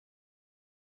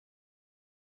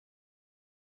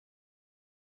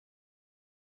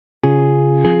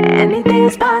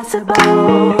is possible.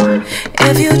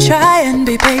 If you try and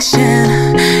be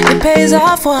patient, it pays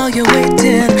off while you're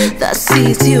waiting. The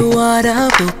seeds you water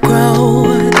will grow,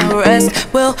 the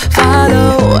rest will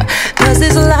follow. Cause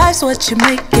this life's what you're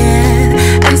making,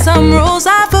 and some rules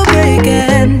are for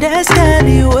breaking.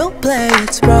 Destiny will play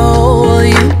its role,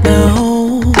 you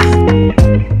know.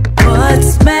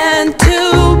 What's meant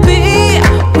to be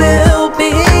will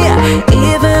be,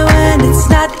 even when it's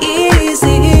not easy.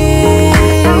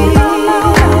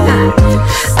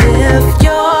 Live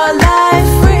your life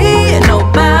free, no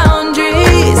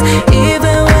boundaries,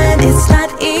 even when it's not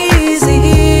easy.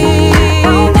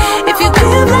 If you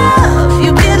give love,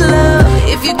 you get love.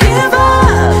 If you give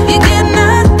up, you get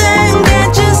nothing.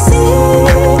 Can't you see?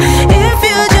 If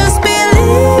you just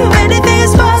believe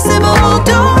anything's possible,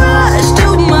 don't rush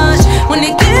too much. When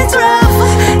it gets rough,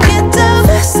 get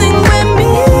tough, sing with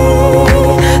me.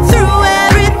 Through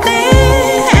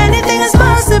everything, anything is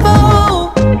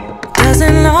possible.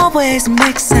 Doesn't always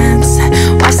make sense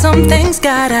why some things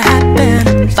gotta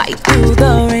happen. Fight through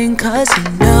the rain, cause you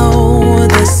know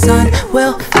the sun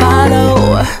will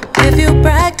follow. If you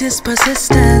practice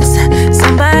persistence,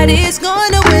 somebody's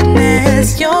gonna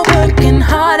witness. You're working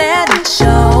hard and it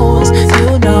shows,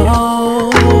 you know.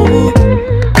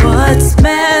 What's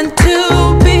meant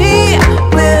to be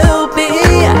will be,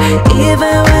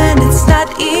 even when it's not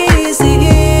easy.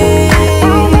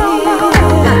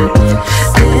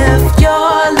 Live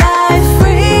your life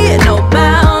free, no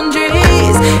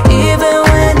boundaries, even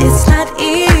when it's not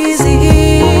easy.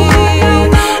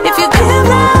 If you give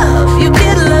love, you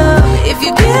get love. If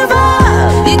you give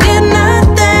up, you get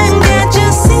nothing. Can't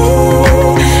you see?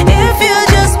 If you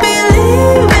just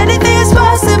believe anything's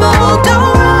possible,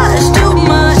 don't rush too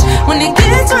much. When it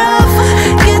gets rough,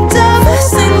 get tough,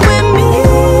 sing with me.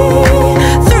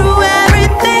 Through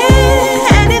everything,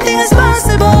 anything is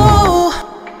possible.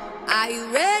 Are you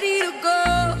ready to go?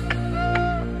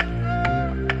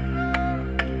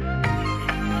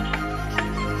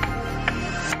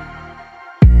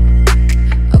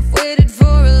 I've waited for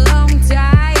a long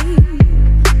time.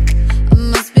 I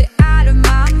must be out of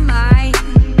my mind.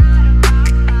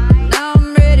 Now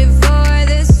I'm ready for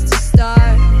this to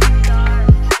start.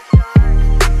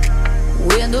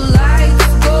 When the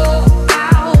lights go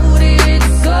out, it's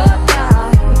so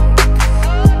dark.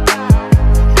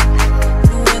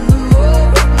 When the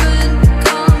moment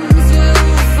comes,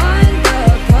 we'll find the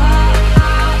part.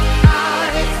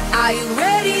 Are you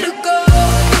ready to go?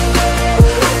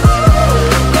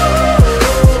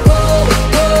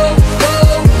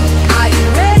 Are you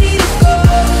ready to go?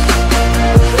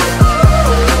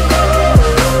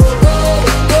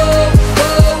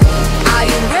 Are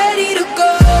you ready to go?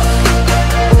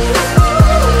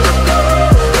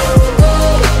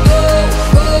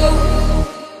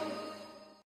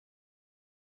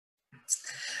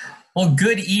 Well,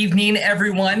 good evening,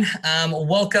 everyone.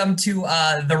 Welcome to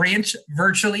The Ranch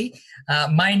virtually.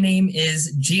 My name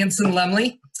is Jansen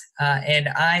Lemley, and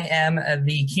I am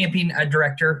the camping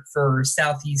director for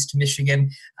Southeast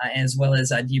Michigan, as well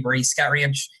as DeBray Scout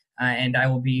Ranch, and I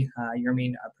will be your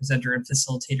main presenter and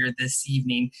facilitator this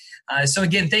evening. So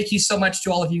again, thank you so much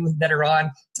to all of you that are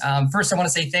on. First, I want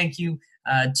to say thank you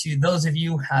to those of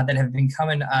you that have been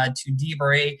coming to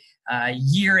DeBray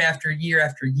year after year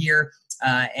after year.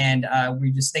 And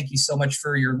we just thank you so much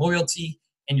for your loyalty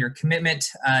and your commitment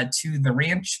to the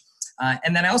ranch.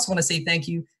 And then I also want to say thank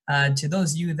you to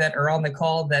those of you that are on the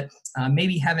call that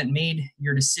maybe haven't made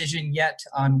your decision yet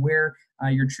on where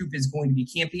your troop is going to be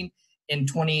camping in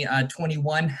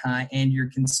 2021, and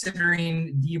you're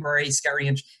considering DeBray Scout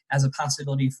Ranch as a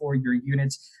possibility for your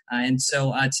unit. And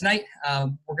so tonight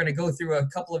we're going to go through a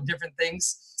couple of different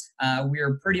things. We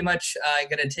are pretty much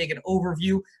going to take an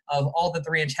overview of all that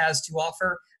the ranch has to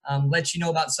offer, let you know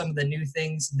about some of the new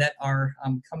things that are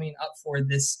coming up for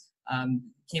this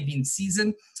camping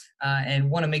season, and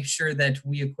want to make sure that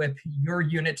we equip your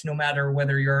unit no matter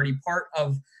whether you're already part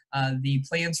of the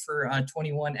plans for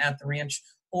 21 at the ranch,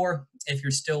 or if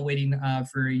you're still waiting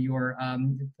for your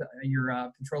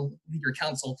patrol leader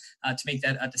council to make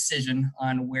that decision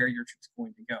on where your troop's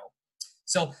going to go.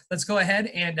 So let's go ahead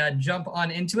and jump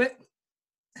on into it.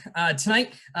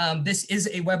 Tonight, this is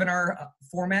a webinar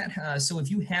format, so if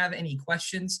you have any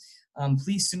questions,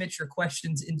 please submit your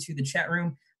questions into the chat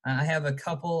room. I have a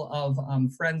couple of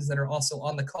friends that are also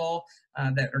on the call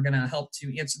that are going to help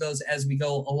to answer those as we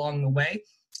go along the way.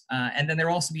 And then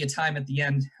there'll also be a time at the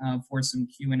end for some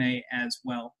Q&A as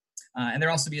well. And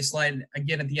there'll also be a slide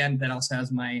again at the end that also has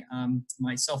my,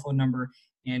 my cell phone number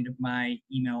and my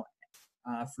email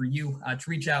for you to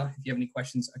reach out if you have any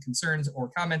questions, concerns,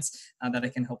 or comments that I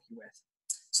can help you with.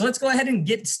 So let's go ahead and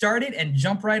get started and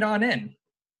jump right on in.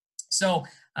 So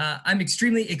I'm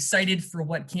extremely excited for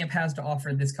what camp has to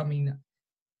offer this coming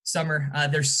summer.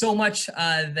 There's so much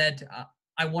that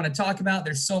I want to talk about.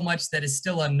 There's so much that is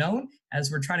still unknown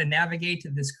as we're trying to navigate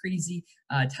this crazy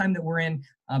time that we're in.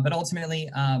 But ultimately,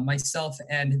 myself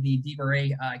and the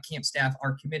DBRA camp staff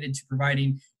are committed to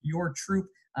providing your troop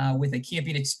with a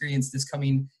camping experience this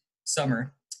coming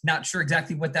summer. Not sure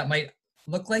exactly what that might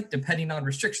look like, depending on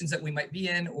restrictions that we might be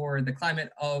in or the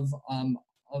climate of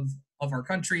our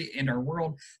country and our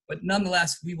world. But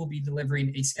nonetheless, we will be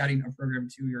delivering a scouting program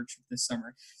to your troop this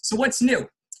summer. So what's new?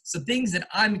 So things that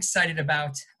I'm excited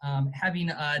about,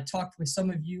 having talked with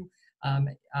some of you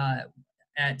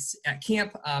at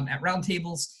camp, at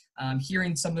roundtables,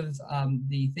 hearing some of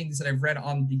the things that I've read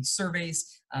on the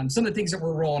surveys, some of the things that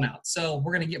we're rolling out. So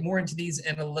we're going to get more into these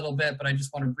in a little bit, but I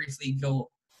just want to briefly go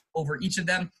over each of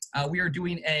them. We are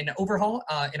doing an overhaul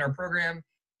in our program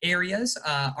areas.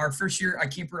 Our first year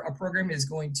camper program is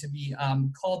going to be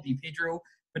called the Pedro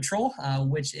Patrol,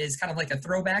 which is kind of like a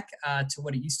throwback to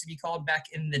what it used to be called back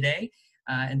in the day.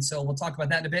 And so we'll talk about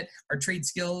that in a bit. Our trade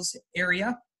skills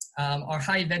area, our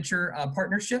high adventure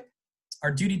partnership,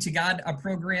 our duty to God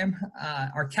program,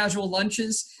 our casual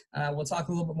lunches. We'll talk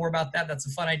a little bit more about that. That's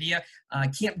a fun idea.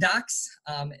 Camp Docs,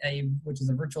 which is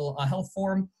a virtual health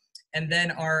forum. And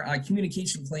then our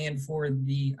communication plan for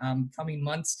the coming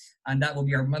months, and that will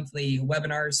be our monthly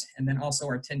webinars, and then also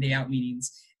our 10-day out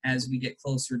meetings as we get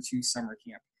closer to summer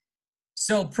camp.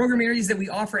 So program areas that we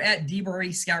offer at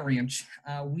DBRA Scout Ranch.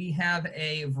 We have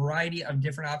a variety of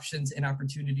different options and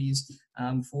opportunities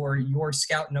for your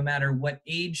scout, no matter what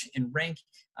age and rank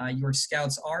your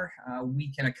scouts are.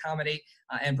 We can accommodate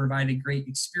and provide a great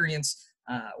experience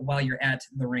while you're at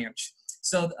the ranch.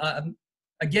 So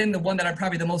again, the one that I'm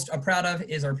probably the most proud of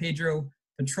is our Pedro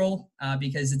Patrol,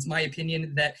 because it's my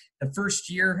opinion that the first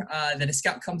year that a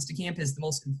scout comes to camp is the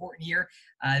most important year.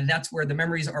 That's where the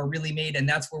memories are really made, and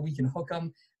that's where we can hook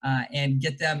them and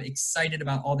get them excited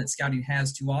about all that scouting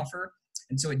has to offer.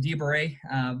 And so at DBRA,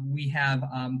 we have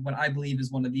what I believe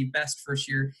is one of the best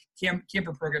first-year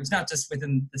camper programs, not just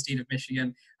within the state of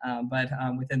Michigan, but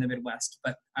within the Midwest,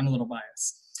 but I'm a little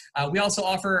biased. We also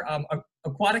offer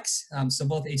aquatics, so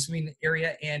both a swimming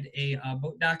area and a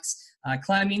boat docks,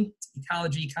 climbing,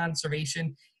 ecology,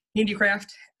 conservation,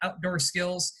 handicraft, outdoor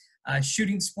skills,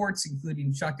 shooting sports,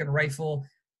 including shotgun rifle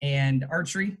and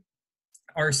archery,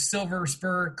 our Silver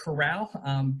Spur Corral,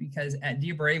 because at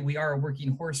DBRA we are a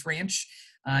working horse ranch,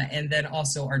 and then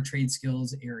also our trade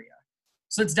skills area.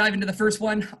 So let's dive into the first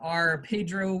one, our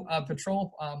Pedro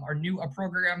Patrol, our new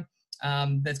program.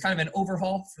 That's kind of an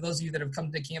overhaul for those of you that have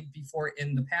come to camp before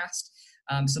in the past.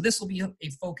 So this will be a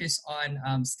focus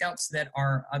on scouts that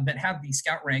are that have the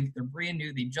scout rank. They're brand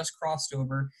new. They just crossed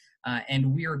over,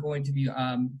 and we are going to be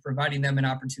providing them an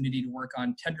opportunity to work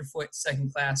on tenderfoot,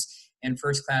 second class, and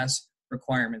first class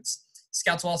requirements.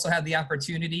 Scouts will also have the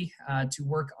opportunity to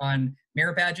work on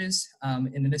merit badges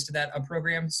in the midst of that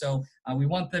program. So we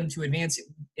want them to advance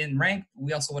in rank.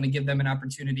 We also want to give them an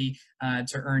opportunity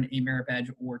to earn a merit badge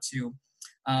or two.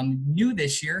 New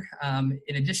this year,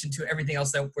 in addition to everything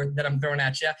else that I'm throwing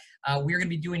at you, we're going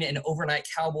to be doing an overnight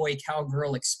cowboy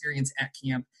cowgirl experience at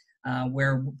camp,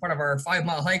 where part of our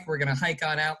 5-mile hike, we're going to hike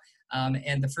on out,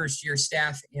 and the first year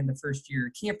staff and the first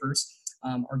year campers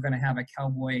are going to have a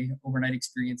cowboy overnight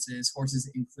experiences, horses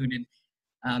included.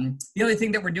 The other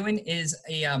thing that we're doing is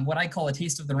what I call a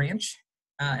taste of the ranch,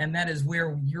 and that is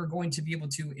where you're going to be able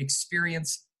to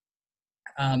experience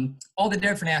all the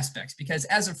different aspects, because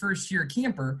as a first-year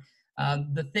camper,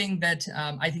 the thing that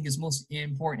I think is most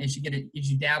important is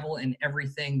you dabble in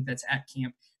everything that's at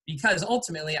camp, because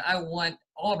ultimately I want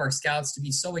all of our scouts to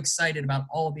be so excited about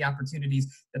all of the opportunities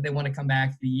that they want to come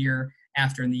back the year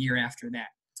after and the year after that.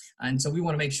 And so we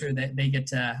want to make sure that they get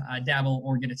to dabble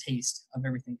or get a taste of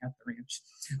everything at the ranch.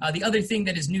 The other thing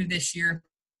that is new this year,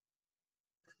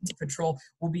 Patrol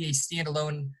will be a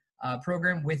standalone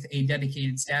program with a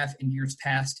dedicated staff. In years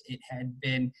past, it had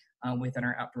been within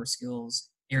our outdoor skills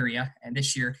area. And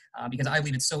this year, because I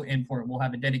believe it's so important, we'll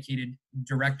have a dedicated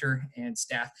director and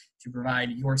staff to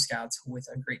provide your scouts with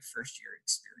a great first year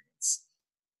experience.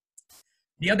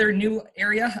 The other new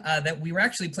area that we were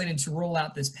actually planning to roll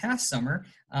out this past summer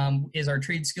is our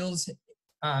trade skills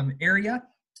area.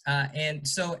 And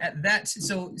so at that,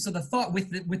 so the thought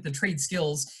with the trade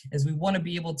skills is we want to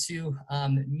be able to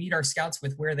meet our scouts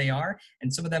with where they are,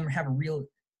 and some of them have a real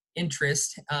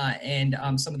interest and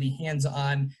some of the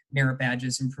hands-on merit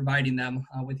badges, and providing them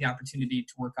with the opportunity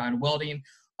to work on welding,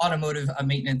 automotive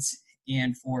maintenance,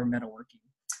 and for metalworking.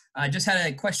 I just had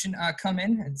a question come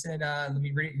in. It said, let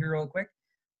me read it here real quick.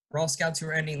 For all scouts who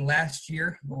were ending last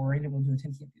year but were able to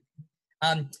attend camp,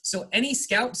 So any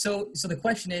scout, so the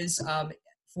question is,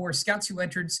 for scouts who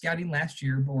entered scouting last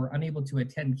year but were unable to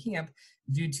attend camp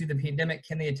due to the pandemic,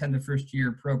 can they attend the first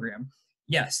year program?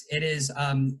 Yes, it is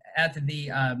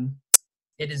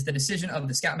it is the decision of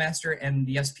the Scoutmaster and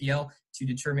the SPL to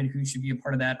determine who should be a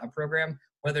part of that program.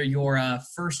 Whether you're a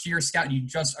first-year scout, you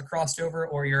just crossed over,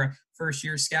 or you're a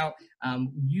first-year scout,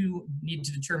 you need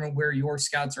to determine where your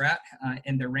scouts are at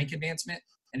in their rank advancement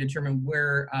and determine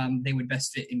where they would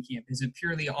best fit in camp. Is it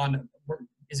purely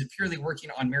working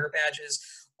on merit badges,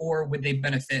 or would they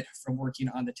benefit from working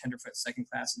on the tenderfoot second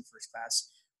class and first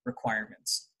class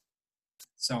requirements?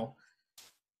 So,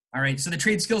 all right, so the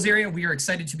trade skills area, we are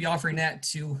excited to be offering that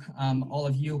to all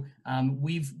of you.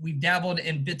 We've dabbled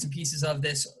in bits and pieces of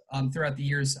this throughout the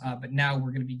years, but now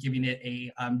we're going to be giving it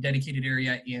a dedicated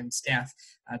area and staff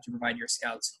to provide your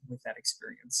scouts with that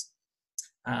experience.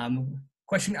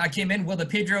 Question came in, will the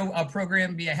Pedro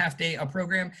program be a half-day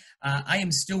program? I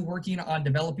am still working on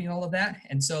developing all of that,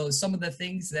 and so some of the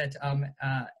things that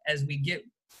as we get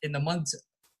in the months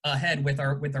ahead with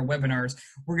our webinars,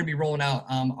 we're going to be rolling out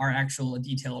our actual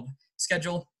detailed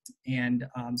schedule and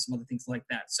some other things like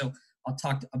that. So I'll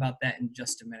talk about that in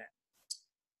just a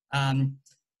minute.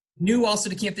 New also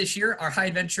to camp this year, our high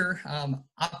adventure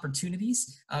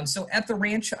opportunities. So at the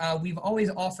ranch, we've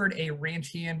always offered a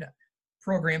ranch hand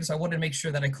program, so I wanted to make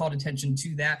sure that I called attention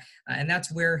to that, and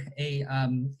that's where a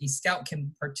scout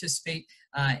can participate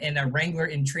in a Wrangler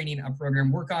in Training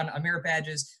program, work on merit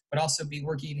badges, but also be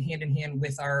working hand in hand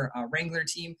with our Wrangler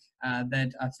team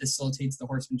that facilitates the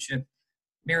horsemanship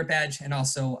merit badge, and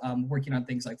also working on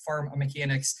things like farm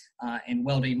mechanics and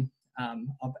welding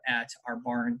up at our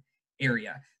barn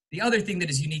area. The other thing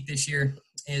that is unique this year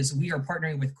is we are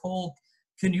partnering with Cole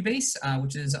Canoe Base,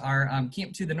 which is our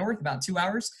camp to the north, about 2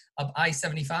 hours up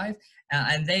I-75,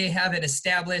 and they have an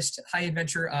established high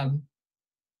adventure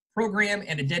program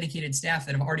and a dedicated staff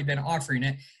that have already been offering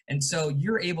it. And so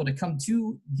you're able to come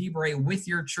to DeBray with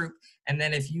your troop, and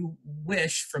then if you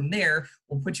wish, from there,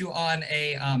 we'll put you on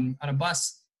a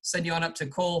bus, send you on up to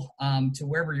Cole to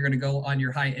wherever you're going to go on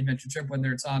your high adventure trip,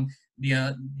 whether it's on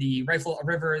the Rifle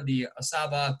River, the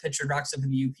Osaba, Pitcher Rocks up in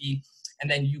the UP, and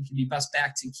then you can be bused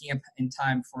back to camp in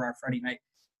time for our Friday night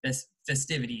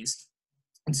festivities.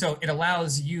 And so it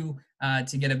allows you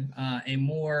to get a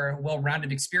more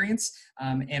well-rounded experience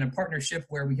and a partnership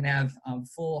where we can have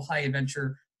full high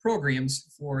adventure programs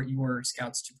for your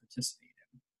scouts to participate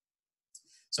in.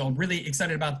 So I'm really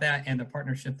excited about that and the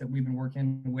partnership that we've been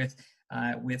working with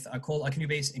Cole Canoe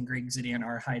Base and Greg Zidan,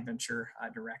 our high adventure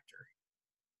director.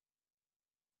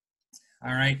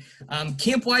 All right,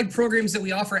 camp-wide programs that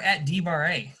we offer at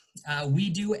DeBray. We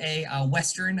do a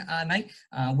Western night,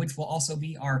 which will also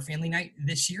be our family night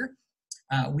this year.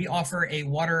 We offer a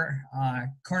water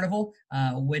carnival,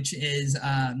 which is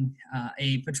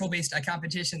a patrol-based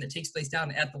competition that takes place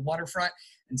down at the waterfront,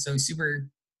 and so super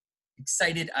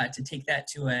excited to take that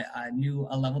to a new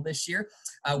level this year.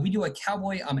 We do a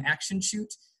cowboy action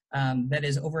shoot that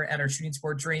is over at our shooting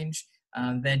sports range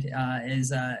that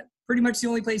is pretty much the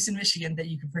only place in Michigan that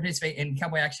you can participate in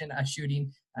cowboy action shooting.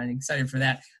 I'm excited for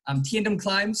that. Tandem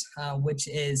climbs, which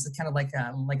is kind of like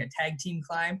a tag team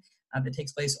climb that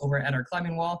takes place over at our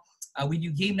climbing wall. We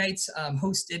do game nights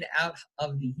hosted out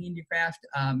of the handicraft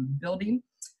building.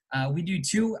 We do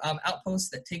 2 outposts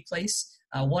that take place.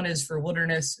 One is for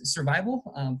wilderness survival.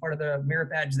 Part of the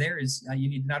merit badge there is you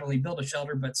need to not only build a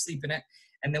shelter, but sleep in it.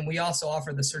 And then we also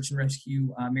offer the search and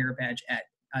rescue merit badge at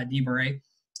DeBray.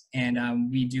 And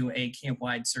we do a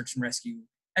camp-wide search and rescue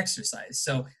exercise.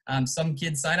 So some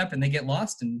kids sign up and they get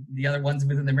lost, and the other ones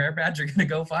within the merit badge are going to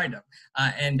go find them.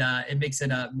 And it makes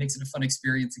it a fun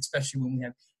experience, especially when we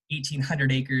have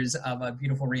 1,800 acres of a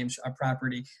beautiful ranch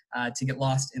property to get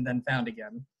lost and then found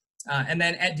again. And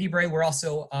then at DeBray, we're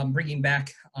also bringing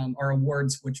back our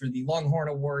awards, which are the Longhorn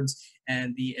Awards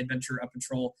and the Adventure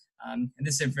Patrol. And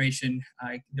this information,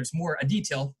 there's more a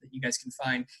detail that you guys can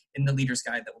find in the Leader's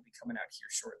Guide that will be coming out here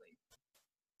shortly.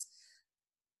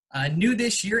 New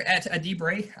this year at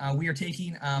DeBray, we are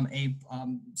taking a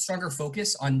stronger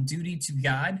focus on duty to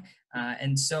God.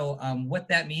 And so what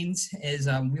that means is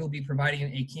we will be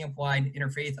providing a camp-wide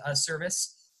interfaith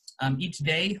service. Each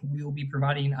day, we will be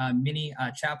providing mini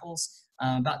chapels,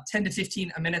 about 10 to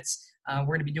 15 minutes. We're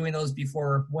going to be doing those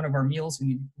before one of our meals,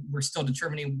 and we're still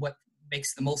determining what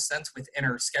makes the most sense within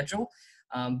our schedule,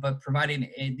 but providing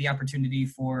the opportunity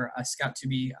for a scout to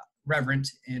be reverent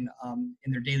in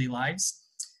their daily lives.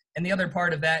 And the other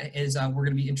part of that is we're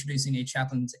going to be introducing a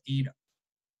Chaplain's Aid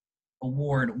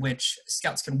Award, which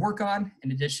scouts can work on.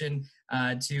 In addition,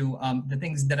 to the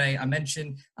things that I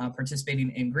mentioned,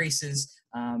 participating in graces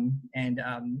and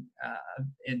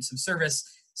some service.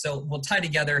 So we'll tie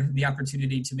together the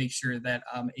opportunity to make sure that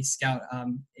a scout,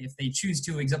 if they choose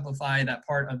to exemplify that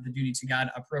part of the Duty to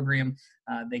God program,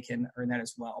 they can earn that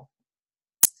as well.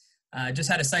 Just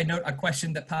had a side note, a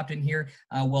question that popped in here.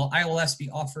 Will IOLS be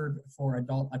offered for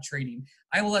adult training?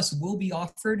 IOLS will be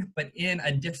offered, but in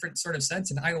a different sort of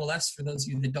sense. And IOLS, for those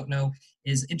of you that don't know,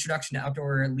 is Introduction to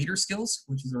Outdoor Leader Skills,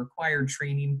 which is a required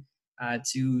training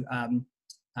to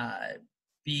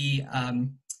be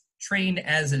trained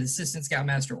as an assistant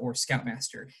scoutmaster or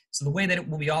scoutmaster. So the way that it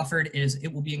will be offered is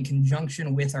it will be in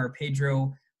conjunction with our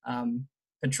Pedro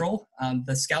patrol.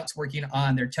 The scouts working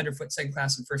on their tenderfoot second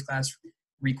class and first class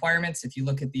requirements. If you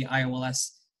look at the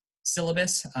IOLS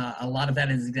syllabus, a lot of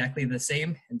that is exactly the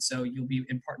same, and so you'll be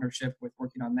in partnership with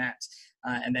working on that,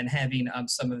 and then having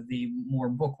some of the more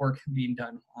book work being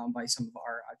done by some of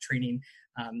our training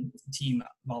team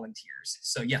volunteers.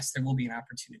 So yes, there will be an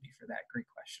opportunity for that. Great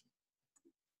question.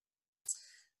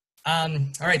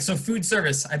 All right, so food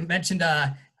service. I mentioned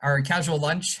our casual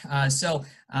lunch. At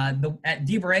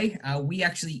DeBray, we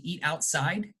actually eat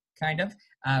outside, kind of.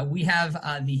 We have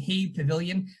the Hay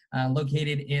Pavilion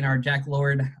located in our Jack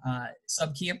Lord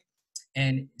subcamp.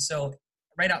 And so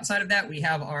right outside of that, we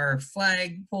have our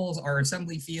flag poles, our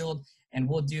assembly field, and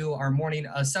we'll do our morning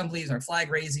assemblies, our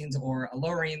flag raisings or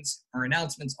lowerings, our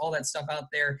announcements, all that stuff out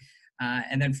there.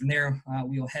 And then from there,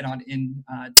 we will head on in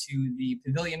to the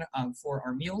pavilion for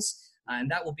our meals. And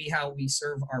that will be how we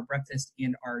serve our breakfast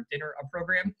and our dinner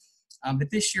program. But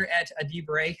this year at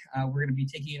DeBray, we're going to be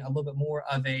taking a little bit more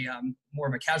of a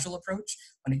casual approach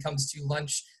when it comes to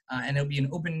lunch, and it'll be an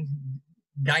open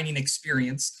dining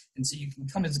experience. And so you can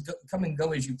come and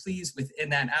go as you please within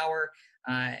that hour.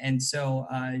 And so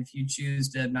if you choose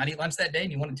to not eat lunch that day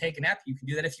and you want to take a nap, you can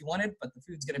do that if you wanted, but the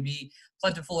food's going to be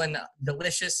plentiful and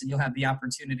delicious, and you'll have the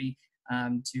opportunity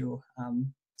to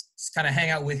just kind of hang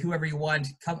out with whoever you want,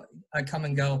 come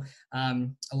and go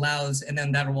allows, and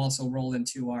then that will also roll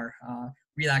into our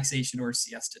relaxation or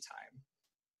siesta time.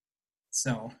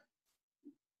 So,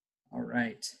 all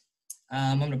right.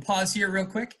 I'm going to pause here real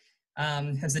quick.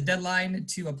 Has the deadline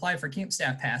to apply for camp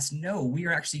staff passed? No, we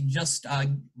are actually just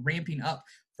ramping up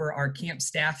for our camp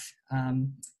staff.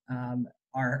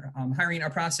 Our hiring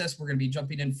our process. We're going to be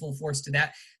jumping in full force to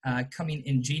that coming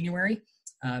in January.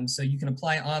 So you can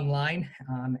apply online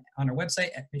on our website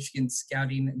at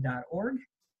michiganscouting.org.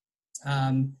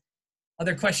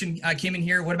 Other question came in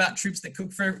here. What about troops that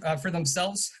cook for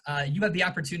themselves? You have the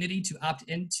opportunity to opt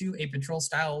into a patrol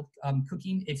style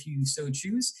cooking if you so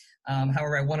choose.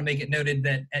 However, I want to make it noted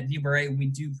that at DeBray, we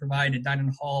do provide a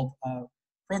dining hall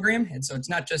program, and so it's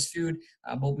not just food,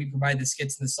 but we provide the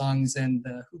skits and the songs and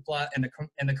the hoopla and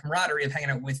the camaraderie of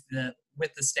hanging out with the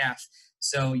staff.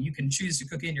 So you can choose to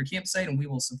cook in your campsite, and we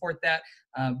will support that.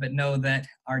 But know that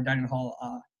our dining hall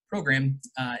program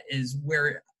is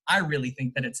where I really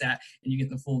think that it's at, and you get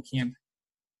the full camp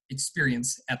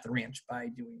experience at the ranch by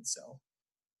doing so.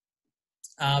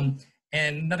 And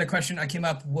another question I came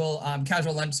up, will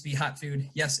casual lunch be hot food?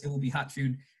 Yes, it will be hot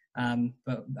food.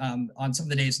 But on some of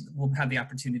the days, we'll have the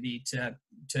opportunity to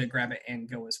grab it and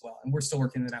go as well. And we're still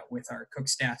working it out with our cook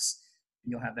staffs.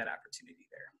 You'll have that opportunity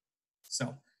there.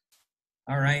 So,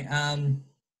 all right.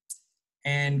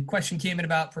 And question came in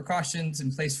about precautions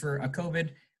in place for a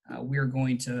COVID. We are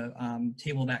going to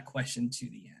table that question to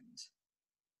the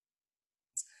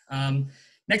end.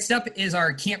 Next up is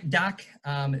our Camp Doc.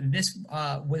 This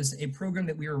was a program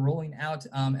that we were rolling out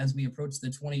as we approach the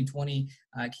 2020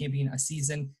 camping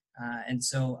season. And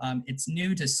so it's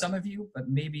new to some of you, but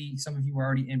maybe some of you are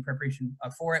already in preparation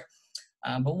for it.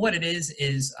 But what it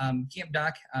is Camp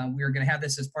Doc. We are going to have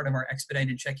this as part of our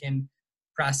expedited check-in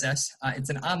process. It's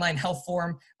an online health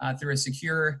form through a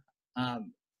secure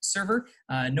server.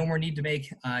 No more need to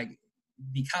make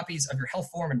the copies of your health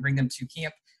form and bring them to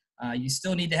camp. You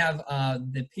still need to have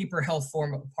the paper health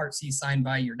form Part C signed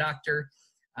by your doctor.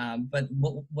 But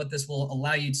what this will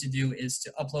allow you to do is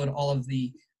to upload all of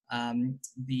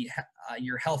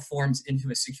your health forms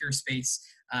into a secure space,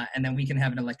 and then we can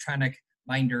have an electronic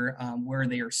binder where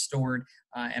they are stored,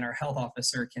 and our health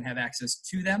officer can have access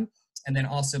to them, and then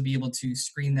also be able to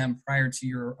screen them prior to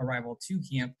your arrival to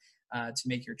camp to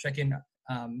make your check-in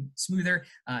smoother,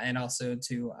 and also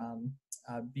to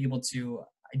be able to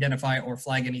identify or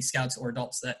flag any scouts or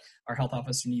adults that our health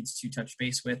officer needs to touch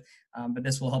base with. But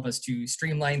this will help us to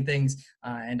streamline things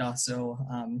and also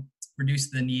reduce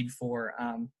the need for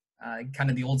kind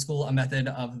of the old school method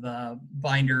of the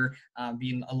binder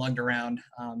being lugged around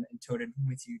and toted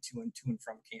with you to and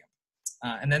from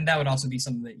camp. And then that would also be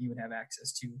something that you would have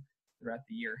access to throughout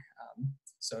the year.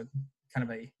 So kind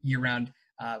of a year-round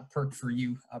perk for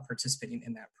you participating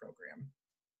in that program.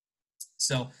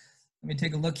 So let me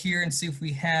take a look here and see if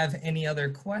we have any other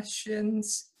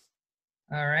questions.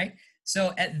 All right.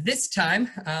 So at this time,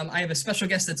 I have a special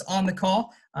guest that's on the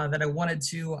call that I wanted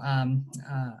to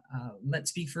let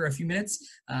speak for a few minutes.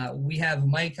 We have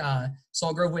Mike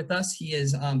Salgrove with us. He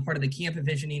is part of the Camp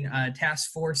Envisioning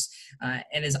Task Force.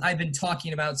 And as I've been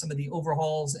talking about some of the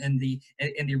overhauls and the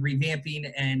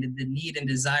revamping and the need and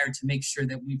desire to make sure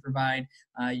that we provide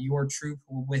your troop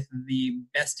with the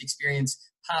best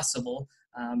experience possible,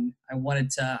 I wanted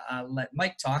to let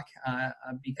Mike talk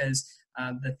because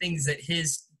the things that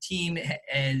his team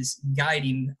is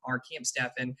guiding our camp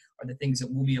staff in are the things that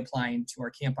we'll be applying to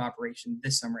our camp operation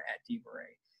this summer at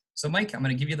DeBray. So Mike, I'm going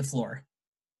to give you the floor.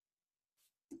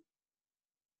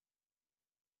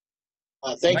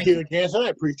 Thank you, Jansen. I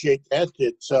appreciate that.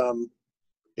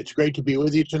 It's great to be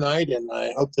with you tonight, and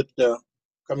I hope that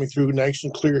coming through nice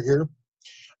and clear here.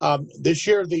 This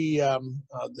year, the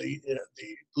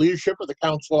leadership of the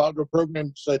Council Outdoor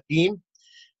Programs team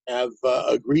have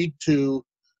agreed to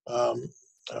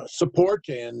support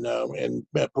and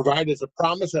provide as a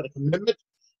promise and a commitment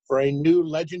for a new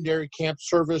legendary camp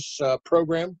service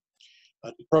program.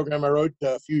 The program I wrote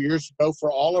a few years ago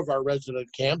for all of our resident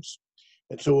camps.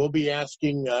 And so we'll be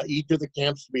asking each of the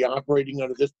camps to be operating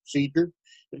under this procedure.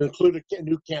 It'll include a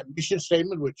new camp mission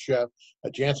statement, which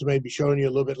Jansen may be showing you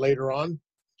a little bit later on.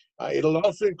 It'll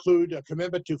also include a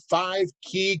commitment to 5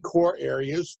 key core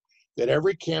areas that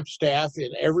every camp staff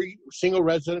in every single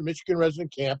Michigan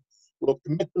resident camp will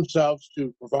commit themselves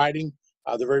to providing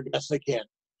the very best they can.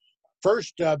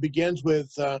 First begins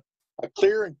with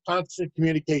clear and constant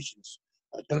communications.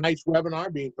 Tonight's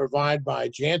webinar being provided by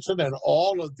Jansen and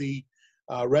all of the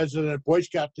resident Boy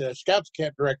Scout Scouts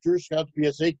camp directors, Scouts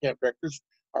BSA camp directors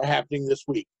are happening this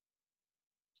week.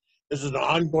 This is an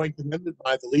ongoing commitment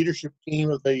by the leadership team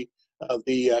of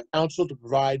the council to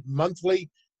provide monthly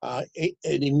an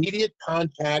immediate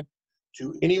contact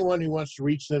to anyone who wants to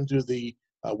reach them through the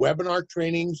webinar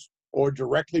trainings or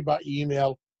directly by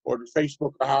email or to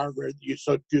Facebook or however you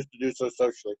choose to do so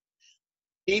socially.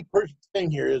 The key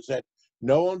thing here is that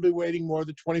no one will be waiting more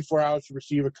than 24 hours to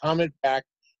receive a comment back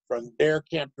from their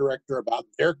camp director about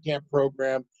their camp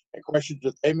program and questions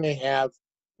that they may have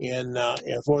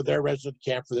for their resident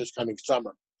camp for this coming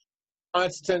summer.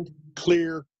 Constant,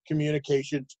 clear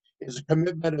communications is a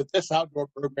commitment of this outdoor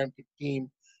program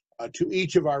team to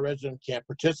each of our resident camp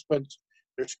participants,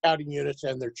 their scouting units,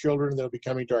 and their children that will be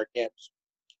coming to our camps.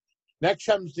 Next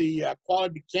comes the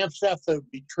quality camp staff that will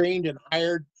be trained and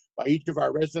hired by each of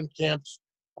our resident camps.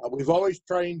 We've always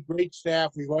trained great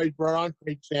staff. We've always brought on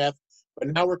great staff, but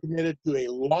now we're committed to a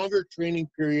longer training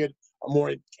period, a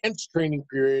more intense training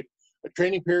period, a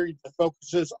training period that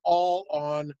focuses all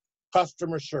on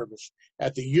customer service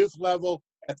at the youth level,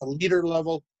 at the leader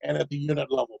level, and at the unit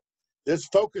level. This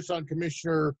focus on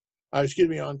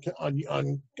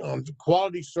on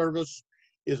quality service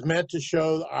is meant to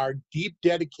show our deep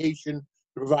dedication to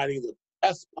providing the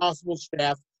best possible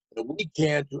staff that we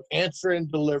can to answer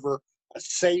and deliver a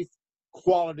safe,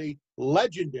 quality,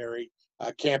 legendary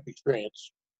camp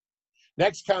experience.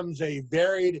 Next comes a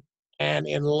varied and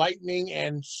enlightening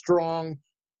and strong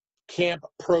camp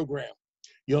program.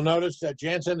 You'll notice that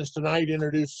Jansen has tonight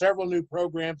introduced several new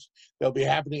programs that will be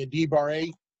happening at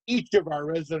DeBray. Each of our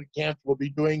resident camps will be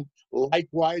doing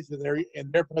likewise in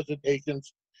their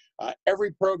presentations.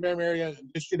 Every program area, in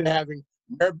addition to having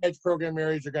merit badge program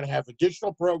areas, are going to have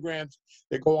additional programs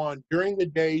that go on during the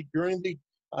day, during the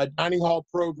dining hall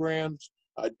programs,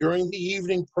 during the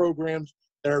evening programs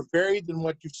that are varied than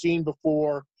what you've seen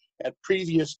before at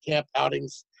previous camp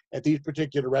outings at these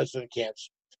particular resident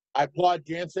camps. I applaud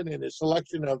Jansen in his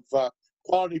selection of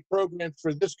quality programs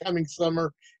for this coming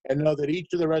summer and know that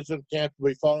each of the resident camps will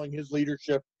be following his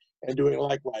leadership and doing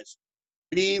likewise.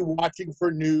 Be watching for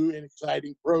new and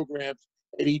exciting programs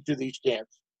at each of these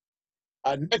camps.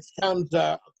 Next comes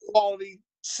quality,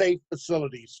 safe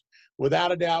facilities.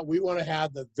 Without a doubt, we want to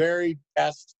have the very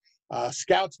best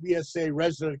Scouts BSA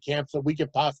resident camps that we can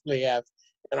possibly have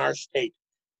in our state.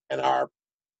 And our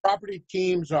property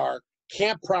teams, our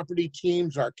camp property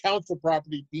teams, our council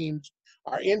property teams,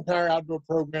 our entire outdoor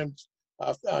programs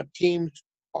teams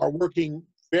are working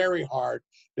very hard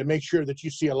to make sure that you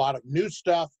see a lot of new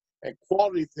stuff and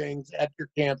quality things at your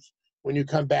camps when you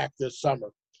come back this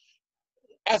summer.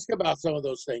 Ask about some of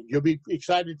those things. You'll be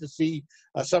excited to see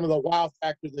some of the wow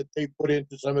factor that they put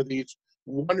into some of these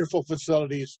wonderful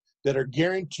facilities that are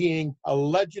guaranteeing a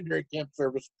legendary camp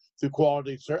service through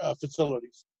quality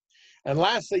facilities. And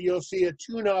lastly, you'll see a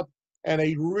tune-up and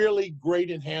a really great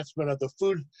enhancement of the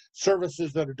food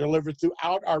services that are delivered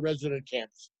throughout our resident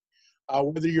camps.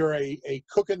 Whether you're a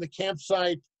cook in the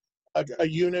campsite, a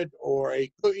unit, or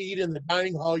a eat in the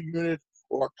dining hall unit,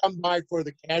 or come by for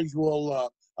the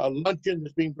casual luncheon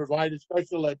that's being provided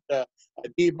special at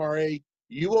DBRA,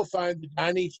 you will find the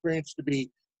dining experience to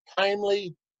be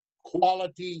timely,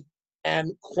 quality,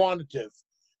 and quantitative,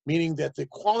 meaning that the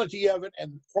quality of it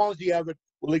and the quality of it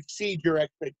will exceed your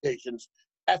expectations.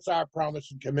 That's our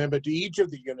promise and commitment to each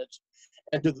of the units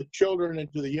and to the children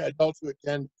and to the adults who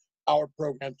attend our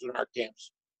programs in our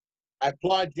camps. I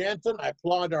applaud Jansen, I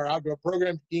applaud our outdoor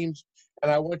program teams,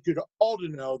 and I want you to all to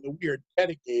know that we are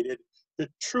dedicated to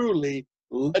truly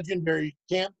legendary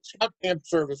scout camp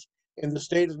service in the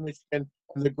state of Michigan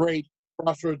and the great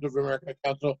Crossroads of America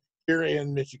Council here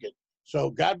in Michigan. So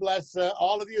God bless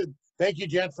all of you. Thank you,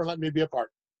 Jen, for letting me be a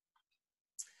part.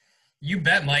 You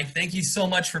bet, Mike. Thank you so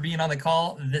much for being on the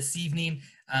call this evening.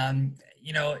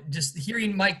 You know, just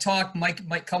hearing Mike talk,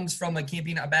 Mike comes from a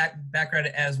camping background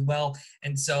as well.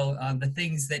 And so the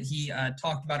things that he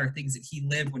talked about are things that he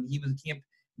lived when he was a camp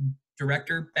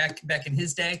director back in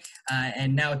his day,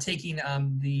 and now taking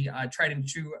the tried and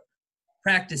true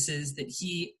practices that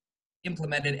he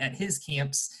implemented at his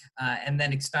camps, and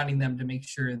then expounding them to make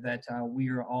sure that we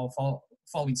are all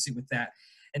following suit with that.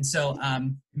 And so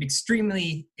I'm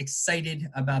extremely excited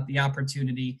about the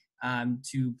opportunity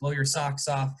to blow your socks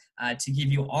off, to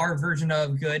give you our version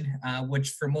of good,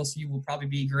 which for most of you will probably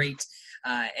be great,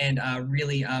 and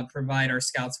really provide our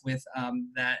scouts with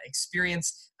that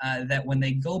experience that when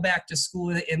they go back to school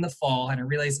in the fall, and I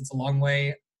realize it's a long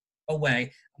way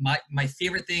away, my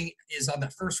favorite thing is on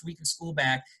the first week of school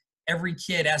back, every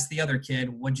kid asks the other kid,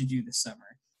 what'd you do this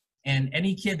summer? And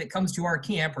any kid that comes to our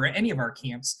camp or any of our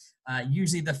camps,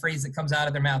 usually the phrase that comes out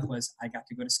of their mouth was, I got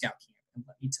to go to scout camp, and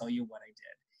let me tell you what I did.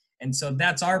 And so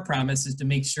that's our promise, is to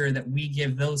make sure that we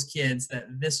give those kids that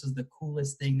this was the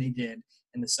coolest thing they did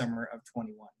in the summer of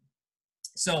 21.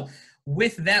 So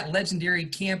with that legendary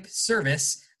camp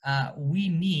service, we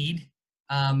need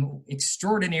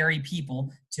extraordinary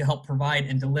people to help provide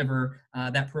and deliver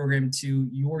that program to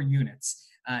your units.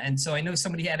 And so I know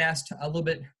somebody had asked a little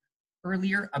bit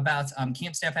earlier about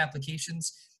camp staff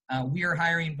applications. We are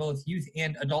hiring both youth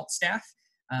and adult staff.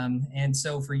 And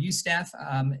so for youth staff,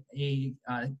 a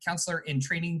counselor in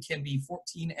training can be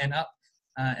 14 and up,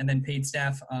 and then paid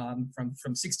staff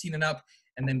from 16 and up.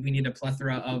 And then we need a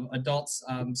plethora of adults,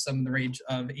 some in the range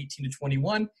of 18 to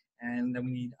 21. And then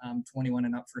we need 21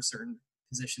 and up for certain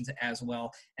positions as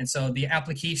well. And so the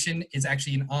application is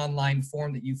actually an online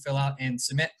form that you fill out and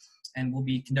submit. And we'll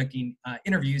be conducting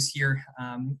interviews here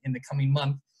in the coming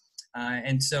month.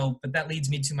 And so, but that leads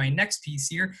me to my next piece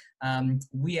here.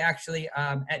 We actually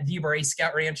at DBRA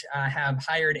Scout Ranch have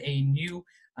hired a new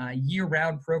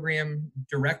year-round program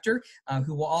director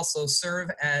who will also serve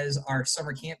as our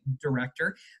summer camp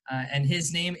director. And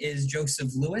his name is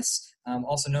Joseph Lewis,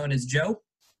 also known as Joe.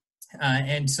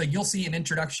 And so you'll see an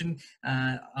introduction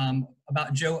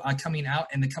about Joe coming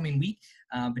out in the coming week.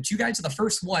 But you guys are the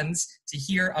first ones to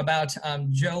hear about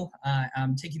Joe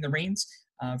taking the reins.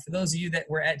 For those of you that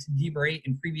were at DBRA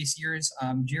in previous years,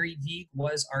 Jerry Deeg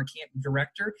was our camp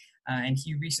director, and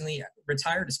he recently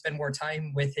retired to spend more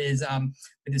time with his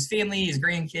family, his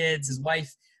grandkids, his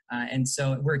wife. And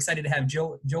so we're excited to have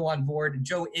Joe on board.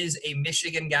 Joe is a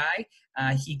Michigan guy.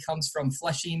 He comes from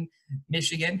Flushing,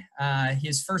 Michigan.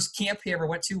 His first camp he ever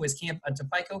went to was Camp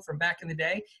Topeka from back in the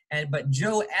day. But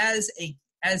Joe, as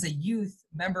a youth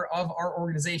member of our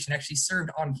organization, actually served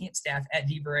on camp staff at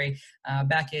DBRA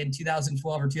back in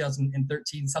 2012 or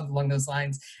 2013, something along those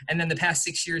lines. And then the past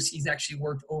 6 years, he's actually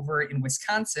worked over in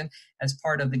Wisconsin as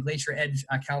part of the Glacier Edge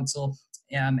Council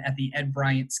at the Ed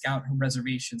Bryant Scout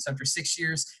Reservation. So after 6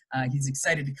 years, he's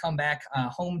excited to come back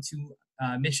home to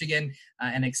Michigan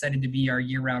and excited to be our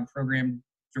year-round program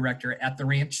director at the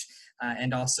ranch,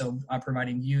 and also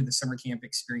providing you the summer camp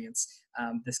experience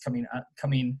this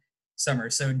coming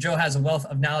summer. So Joe has a wealth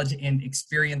of knowledge and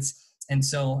experience, and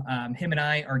so him and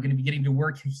I are going to be getting to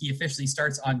work. He officially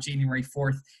starts on January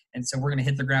 4th, and so we're going to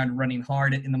hit the ground running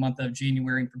hard in the month of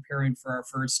January and preparing for our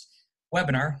first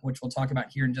webinar, which we'll talk about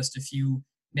here in just a few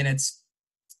minutes,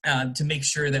 to make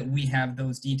sure that we have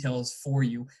those details for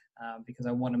you, because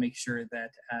I want to make sure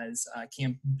that as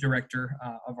camp director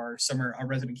of our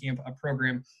resident camp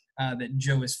program, that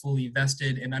Joe is fully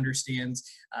vested and understands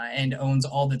and owns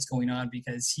all that's going on,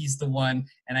 because he's the one,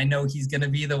 and I know he's going to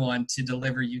be the one to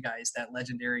deliver you guys that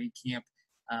legendary camp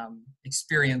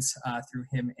experience through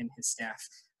him and his staff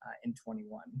in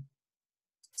 21.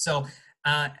 So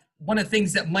one of the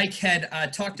things that Mike had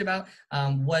talked about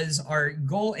was our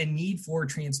goal and need for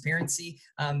transparency.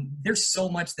 There's so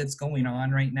much that's going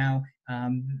on right now.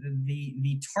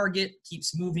 The target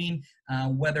keeps moving,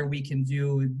 whether we can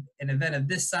do an event of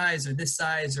this size,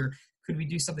 or could we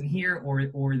do something here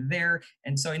or there.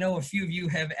 And so I know a few of you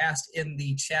have asked in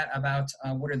the chat about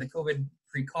what are the COVID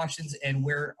precautions and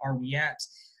where are we at.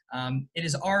 It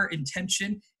is our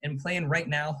intention and plan right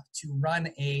now to run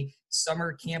a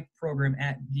summer camp program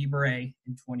at DeBray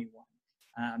in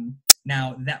 21.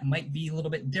 Now, that might be a little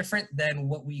bit different than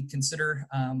what we consider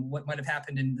what might have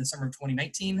happened in the summer of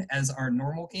 2019 as our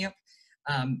normal camp,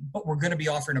 but we're going to be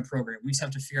offering a program. We just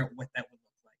have to figure out what that would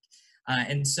look like.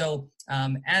 And so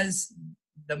as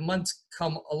the months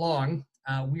come along,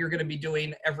 we are going to be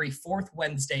doing every fourth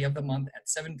Wednesday of the month at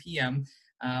 7 p.m.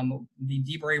 The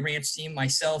DeBray Ranch team,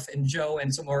 myself and Joe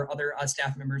and some of our other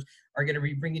staff members are going to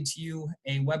be bringing to you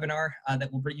a webinar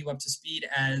that will bring you up to speed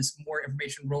as more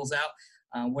information rolls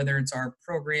out, whether it's our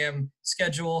program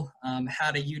schedule,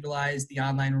 how to utilize the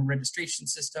online registration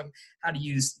system, how to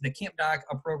use the CampDoc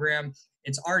program.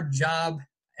 It's our job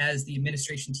as the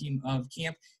administration team of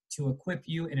camp to equip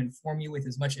you and inform you with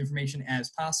as much information as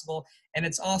possible. And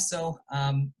it's also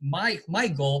my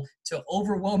goal to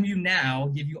overwhelm you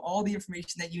now, give you all the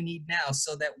information that you need now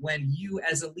so that when you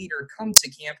as a leader come to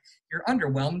camp, you're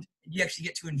underwhelmed, you actually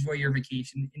get to enjoy your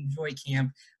vacation, enjoy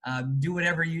camp, do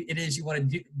whatever it is you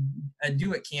want to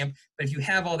do at camp. But if you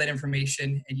have all that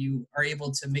information and you are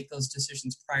able to make those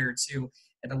decisions prior to,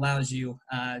 it allows you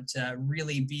to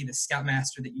really be the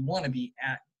scoutmaster that you want to be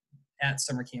at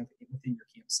summer camp within your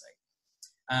campsite.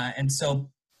 And so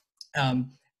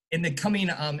in the coming,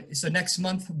 so next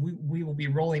month, we will be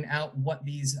rolling out what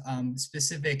these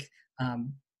specific,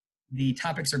 the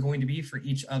topics are going to be for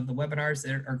each of the webinars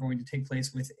that are going to take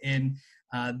place within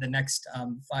the next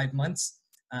 5 months.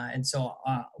 And so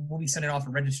we'll be sending off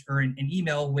an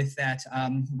email with that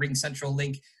RingCentral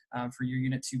link for your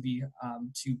unit to be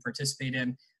to participate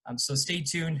in. So stay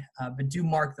tuned, but do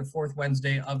mark the fourth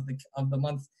Wednesday of the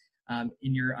month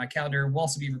in your calendar. We'll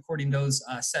also be recording those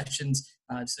sessions,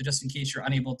 so just in case you're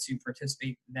unable to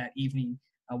participate that evening,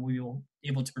 we will be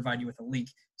able to provide you with a link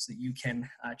so that you can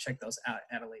check those out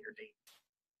at a later date.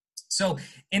 So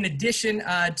in addition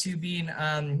to being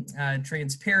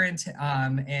transparent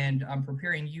and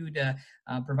preparing you to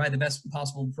provide the best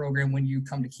possible program when you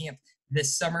come to camp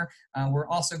this summer, we're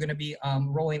also going to be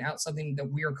rolling out something that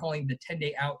we are calling the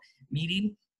 10-day out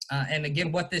meeting. And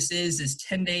again, what this is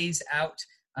 10 days out.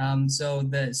 So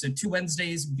 2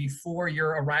 Wednesdays before your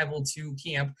arrival to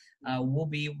camp, we'll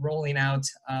be rolling out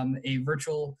a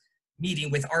virtual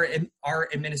meeting with our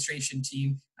administration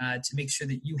team to make sure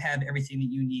that you have everything that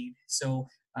you need. So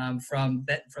from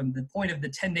the point of the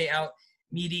 10-day out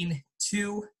meeting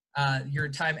to your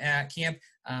time at camp,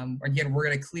 again, we're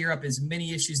going to clear up as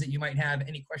many issues that you might have,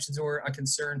 any questions or a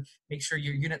concern. Make sure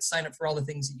your unit sign up for all the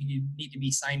things that you need to be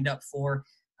signed up for.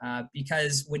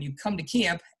 Because when you come to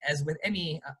camp, as with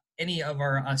any of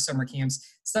our summer camps,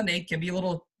 Sunday can be a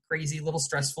little crazy, a little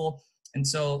stressful. And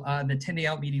so the 10-day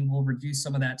out meeting will reduce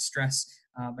some of that stress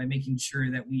by making sure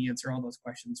that we answer all those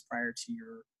questions prior to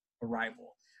your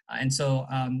arrival. And so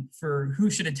for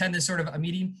who should attend this sort of a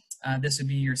meeting, this would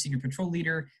be your senior patrol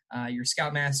leader, your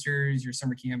scoutmasters, your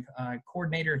summer camp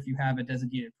coordinator, if you have a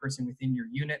designated person within your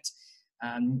unit.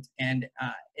 And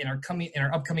in our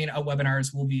upcoming webinars,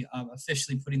 we'll be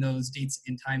officially putting those dates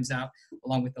and times out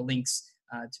along with the links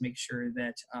to make sure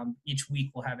that each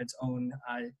week will have its own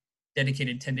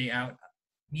dedicated 10-day out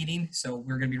meeting. So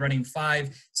we're going to be running 5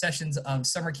 sessions of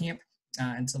summer camp,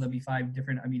 and so there'll be 5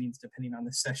 different meetings depending on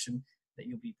the session that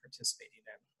you'll be participating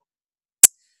in.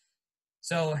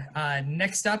 So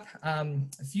next up,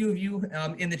 a few of you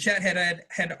in the chat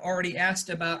had already asked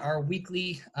about our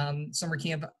weekly summer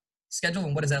camp schedule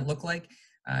and what does that look like.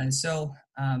 So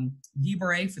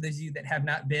DeBray, for those of you that have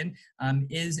not been,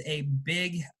 is a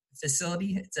big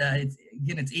facility. It's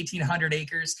 1,800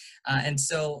 acres. And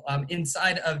so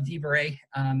inside of DeBray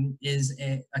is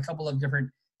a couple of different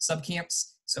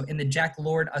subcamps. So in the Jack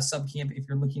Lord subcamp, if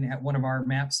you're looking at one of our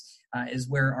maps, is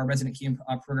where our resident camp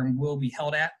program will be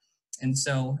held at. And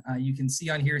so you can see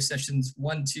on here sessions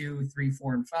 1, 2, 3,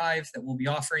 4, and 5 that we'll be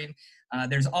offering.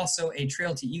 There's also a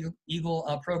Trail to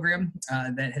Eagle program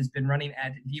that has been running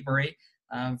at DeBray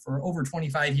for over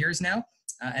 25 years now.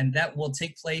 And that will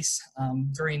take place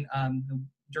during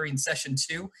session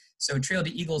 2. So Trail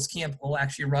to Eagles camp will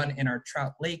actually run in our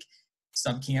Trout Lake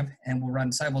subcamp and will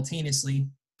run simultaneously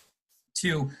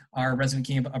to our resident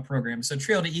camp program. So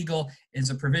Trail to Eagle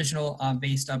is a provisional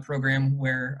based program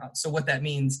where, so what that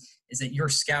means is that your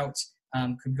scout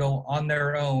could go on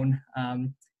their own,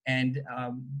 and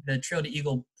the Trail to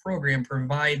Eagle program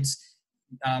provides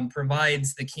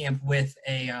the camp with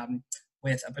a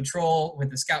patrol,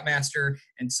 with a scoutmaster.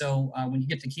 And so when you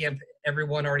get to camp,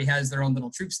 everyone already has their own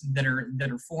little troops that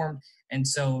are formed. And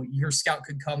so your scout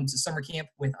could come to summer camp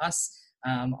with us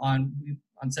on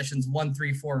sessions 1,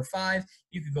 3, 4, or 5.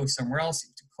 You could go somewhere else,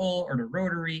 to Cole or to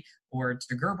Rotary or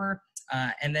to Gerber.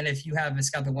 And then if you have a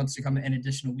scout that wants to come an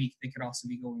additional week, they could also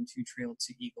be going to Trail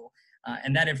to Eagle.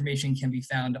 And that information can be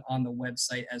found on the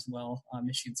website as well,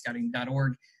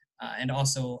 michiganscouting.org. And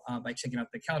also by checking out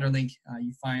the calendar link,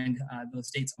 you find those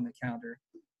dates on the calendar,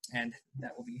 and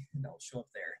that will show up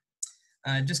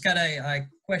there. Just got a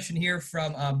question here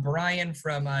from Brian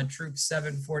from Troop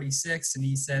 746, and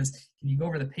he says, "Can you go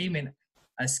over the payment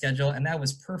schedule?" And that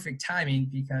was perfect timing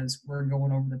because we're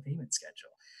going over the payment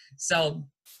schedule. So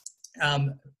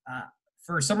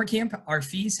for summer camp, our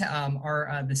fees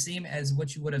are the same as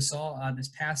what you would have saw this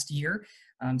past year.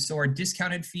 So our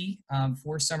discounted fee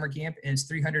for summer camp is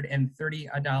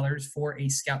 $330 for a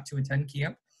scout to attend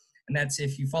camp. And that's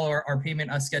if you follow our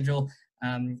payment schedule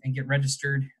and get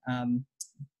registered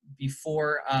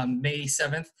before May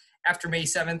 7th. After May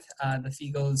 7th, the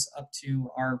fee goes up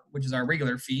to which is our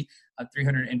regular fee of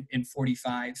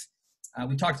 $345.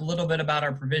 We talked a little bit about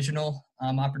our provisional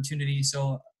opportunity.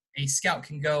 So a scout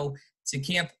can go to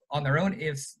camp on their own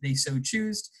if they so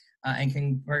choose, and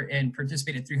can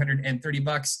participate at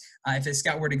 $330. If a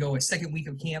scout were to go a second week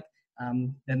of camp,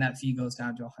 then that fee goes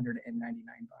down to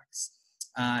 $199.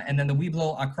 And then the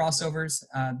Weeblo crossovers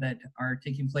that are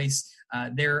taking place,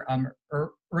 their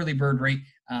early bird rate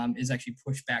is actually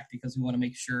pushed back because we want to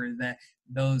make sure that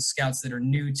those scouts that are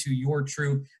new to your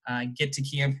troop get to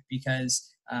camp,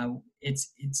 because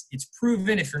it's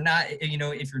proven, if you're not,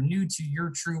 if you're new to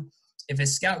your troop, if a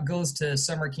scout goes to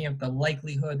summer camp, the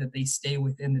likelihood that they stay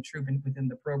within the troop and within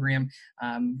the program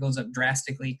goes up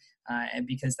drastically, and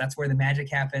because that's where the magic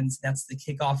happens. That's the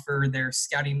kickoff for their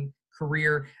scouting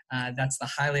career. That's the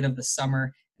highlight of the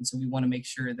summer. And so we want to make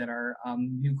sure that our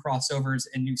new crossovers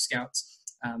and new scouts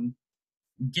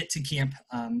get to camp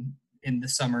in the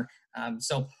summer.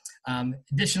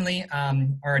 Additionally,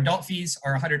 our adult fees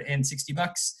are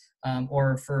 $160.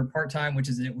 Or for part-time, which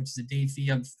is a day fee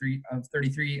of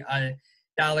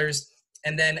 $33.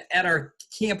 And then at our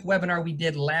camp webinar we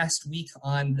did last week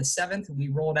on the 7th, we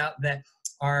rolled out that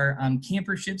our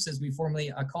camperships, as we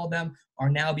formerly called them,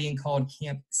 are now being called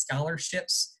camp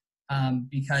scholarships,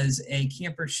 because a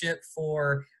campership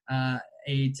for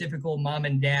a typical mom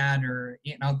and dad or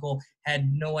aunt and uncle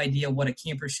had no idea what a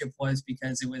campership was,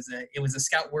 because it was a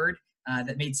scout word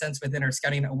that made sense within our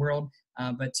scouting world,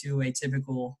 but to a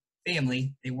typical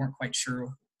family, they weren't quite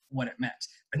sure what it meant.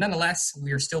 But nonetheless,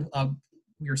 we are still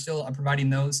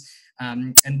providing those,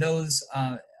 and those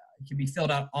can be filled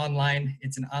out online.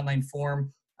 It's an online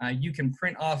form. You can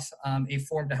print off a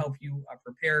form to help you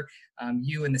prepare.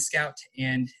 You and the scout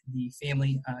and the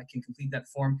family can complete that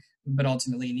form, but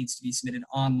ultimately it needs to be submitted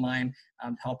online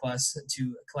to help us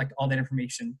to collect all that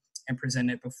information and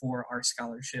present it before our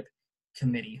scholarship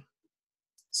committee.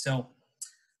 So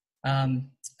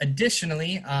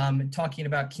additionally, talking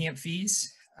about camp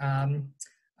fees,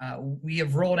 we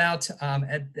have rolled out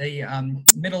at the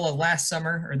middle of last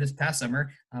summer, or this past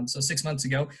summer, so 6 months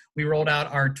ago, we rolled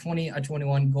out our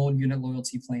 2021 Gold Unit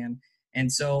Loyalty Plan.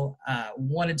 And so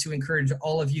wanted to encourage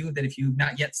all of you that if you've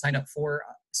not yet signed up for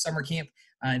summer camp,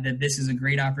 that this is a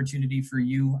great opportunity for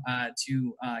you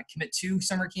to commit to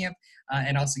summer camp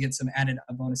and also get some added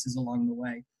bonuses along the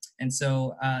way. And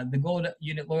so the Gold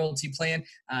Unit Loyalty Plan,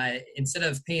 instead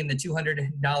of paying the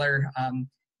 $200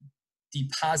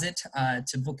 deposit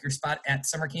to book your spot at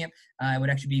summer camp, it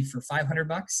would actually be for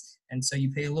 $500. And so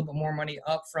you pay a little bit more money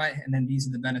up front, and then these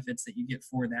are the benefits that you get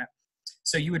for that.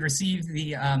 So you would receive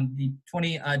the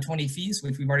 2020 fees,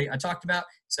 which we've already talked about.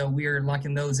 So we are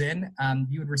locking those in.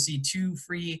 You would receive 2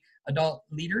 free adult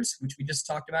leaders, which we just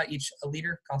talked about. Each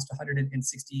leader costs $160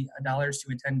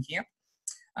 to attend camp.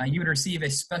 You would receive a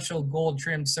special gold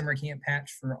trim summer camp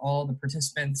patch for all the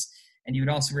participants, and you would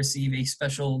also receive a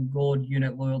special Gold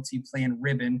Unit Loyalty Plan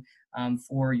ribbon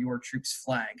for your troop's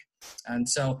flag. And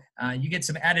so you get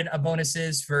some added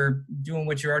bonuses for doing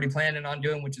what you're already planning on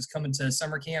doing, which is coming to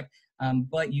summer camp,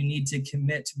 but you need to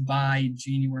commit by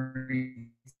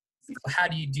January. How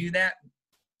do you do that?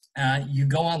 You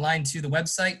go online to the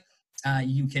website.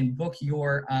 You can book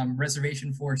your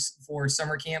reservation for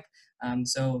summer camp.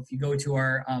 So if you go to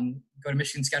our go to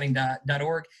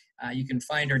michiganscouting.org, you can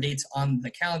find our dates on the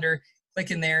calendar. Click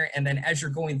in there, and then as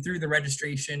you're going through the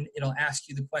registration, it'll ask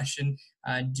you the question,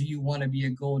 do you want to be a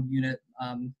Gold Unit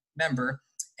member?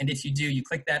 And if you do, you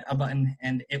click that button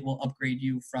and it will upgrade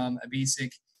you from a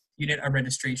basic unit of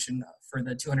registration for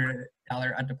the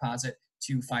 $200 deposit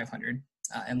to $500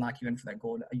 and lock you in for that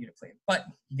gold unit plan. But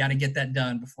you got to get that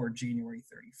done before January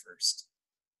 31st.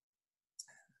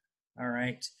 All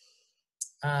right.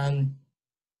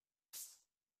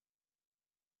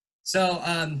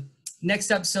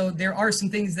 Next up, so there are some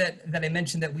things that I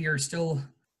mentioned that we are still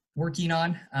working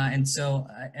on. And so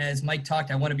as Mike talked,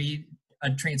 I want to be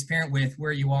transparent with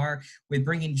where you are with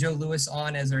bringing Joe Lewis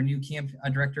on as our new camp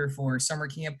director for summer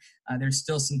camp. There's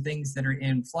still some things that are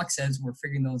in flux as we're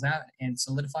figuring those out and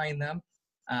solidifying them.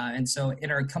 And so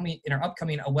in our upcoming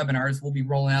webinars, we'll be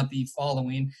rolling out the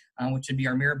following, which would be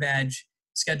our merit badge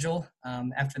schedule.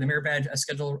 After the merit badge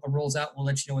schedule rolls out, we'll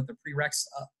let you know what the prereqs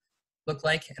look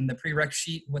like. And the prereq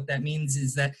sheet, what that means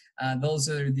is that those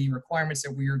are the requirements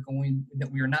that we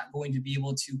are not going to be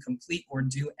able to complete or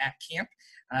do at camp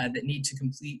that need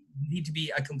to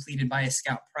be completed by a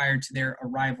scout prior to their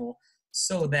arrival,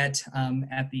 so that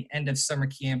at the end of summer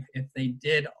camp, if they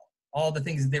did all the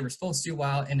things that they were supposed to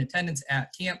while in attendance at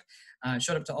camp,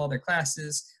 showed up to all their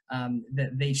classes,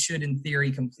 that they should in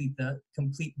theory complete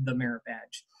the merit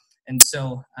badge. And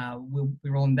so we'll be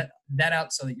rolling that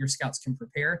out so that your scouts can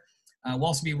prepare. We'll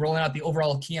also be rolling out the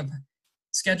overall camp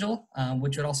schedule,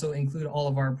 which would also include all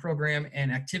of our program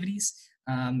and activities,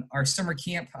 our summer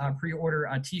camp pre-order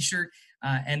t-shirt,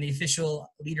 and the official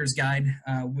leaders guide,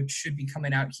 which should be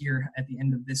coming out here at the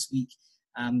end of this week.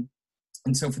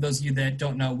 And so for those of you that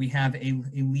don't know, we have a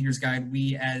leaders guide.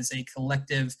 We as a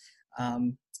collective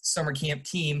summer camp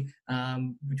team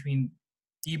between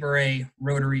DeBeret,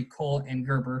 Rotary, Cole, and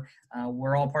Gerber,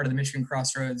 we're all part of the Michigan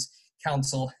Crossroads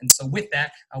Council. And so with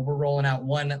that, we're rolling out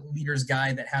one leaders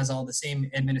guide that has all the same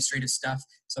administrative stuff.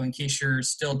 So in case you're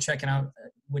still checking out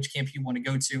which camp you want to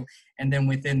go to, and then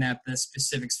within that, the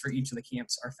specifics for each of the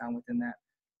camps are found within that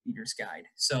leaders guide.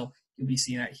 So you'll be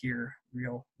seeing that here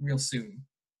real soon.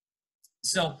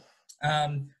 So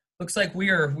looks like we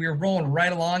are rolling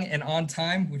right along and on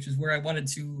time, which is where I wanted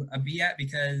to be at,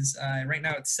 because right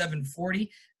now it's 7:40,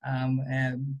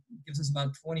 and gives us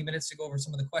about 20 minutes to go over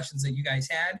some of the questions that you guys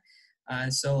had.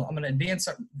 So I'm going to advance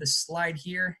the slide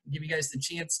here, give you guys the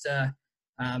chance to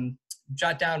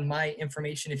jot down my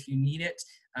information if you need it,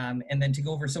 and then to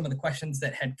go over some of the questions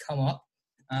that had come up.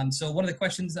 So one of the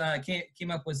questions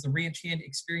came up was the ranch hand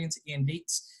experience and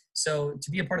dates. So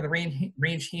to be a part of the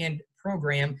range hand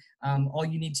program, all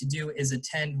you need to do is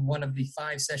attend one of the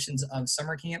 5 sessions of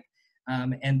summer camp,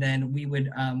 and then we would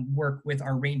work with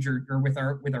our ranger or with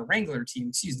our wrangler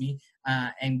team,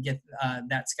 and get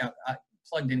that scout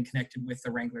plugged in, connected with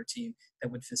the wrangler team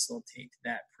that would facilitate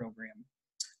that program.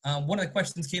 One of the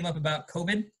questions came up about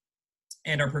COVID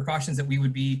and our precautions that we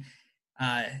would be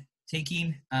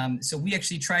taking. So we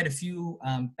actually tried a few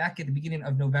back at the beginning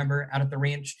of November out at the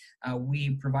ranch.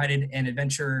 We provided an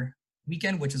adventure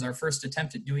weekend, which is our first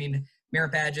attempt at doing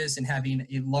merit badges and having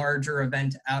a larger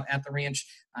event out at the ranch.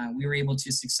 We were able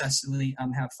to successfully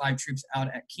have 5 troops out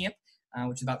at camp,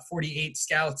 which is about 48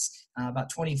 scouts, about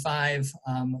 25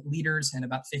 leaders, and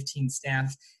about 15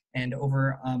 staff. And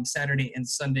over Saturday and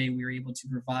Sunday, we were able to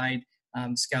provide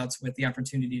scouts with the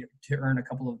opportunity to earn a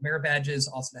couple of merit badges,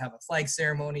 also to have a flag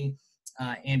ceremony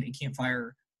and a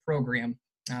campfire program.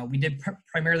 We did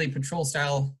primarily patrol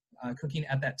style cooking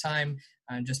at that time,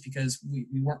 just because we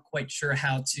weren't quite sure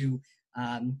how to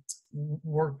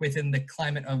work within the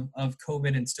climate of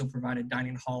COVID and still provide a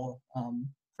dining hall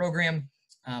program.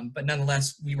 But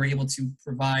nonetheless, we were able to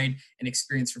provide an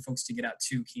experience for folks to get out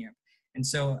to camp. And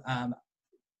so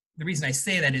the reason I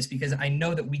say that is because I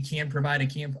know that we can provide a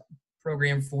camp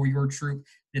program for your troop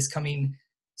this coming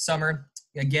summer.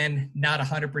 Again, not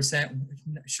 100%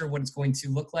 sure what it's going to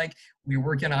look like. We're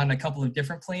working on a couple of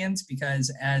different plans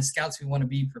because as scouts, we want to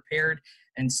be prepared.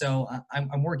 And so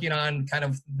I'm working on kind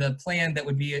of the plan that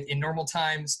would be in normal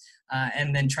times,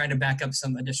 and then trying to back up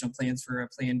some additional plans for a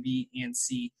plan B and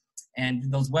C.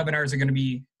 And those webinars are going to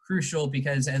be crucial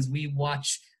because as we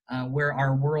watch where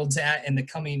our world's at in the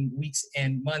coming weeks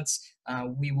and months,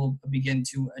 we will begin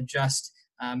to adjust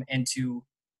and to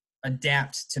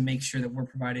adapt to make sure that we're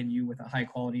providing you with a high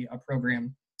quality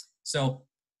program. So,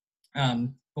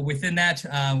 but within that,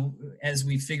 as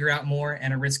we figure out more,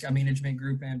 and a risk management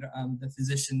group and the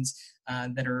physicians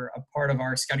that are a part of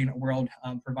our scouting world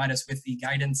provide us with the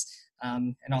guidance,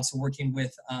 and also working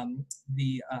with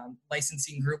the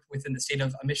licensing group within the state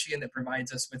of Michigan that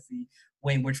provides us with the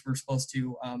way in which we're supposed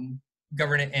to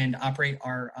govern it and operate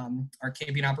our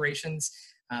camping operations.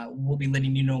 We'll be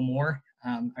letting you know more.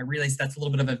 I realize that's a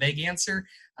little bit of a vague answer,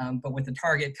 but with the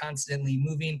target constantly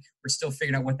moving, we're still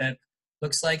figuring out what that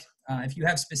looks like. If you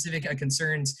have specific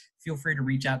concerns, feel free to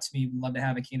reach out to me. We'd love to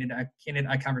have a candid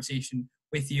conversation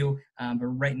with you. But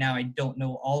right now, I don't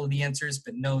know all of the answers,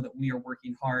 but know that we are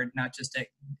working hard, not just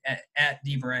at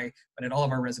DeVray, but at all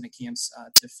of our resident camps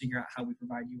to figure out how we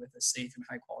provide you with a safe and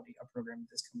high quality program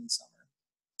this coming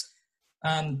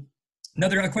summer.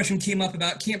 Another question came up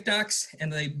about camp docs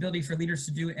and the ability for leaders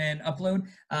to do and upload.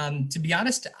 To be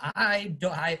honest,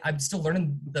 I'm still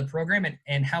learning the program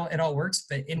and how it all works,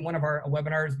 but in one of our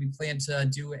webinars, we plan to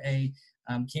do a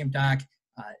camp doc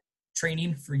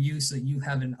training for you so that you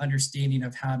have an understanding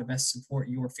of how to best support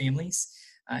your families.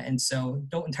 And so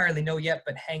don't entirely know yet,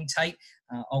 but hang tight.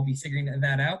 I'll be figuring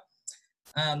that out.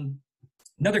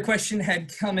 Another question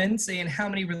had come in saying how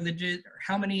many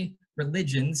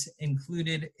religions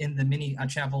included in the mini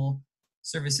chapel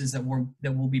services that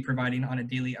we'll be providing on a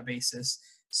daily basis.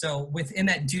 So within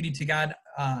that Duty to God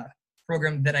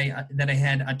program that I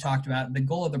had talked about, the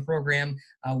goal of the program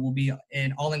will be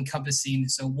an all-encompassing,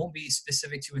 so it won't be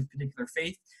specific to a particular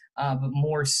faith, but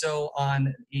more so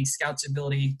on a Scout's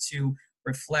ability to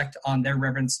reflect on their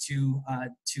reverence to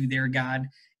their God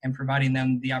and providing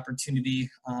them the opportunity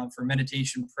for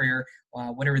meditation, prayer,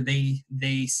 whatever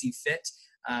they see fit.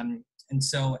 And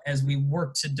so as we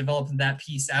work to develop that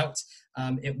piece out,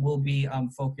 it will be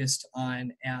focused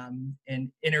on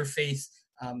an interfaith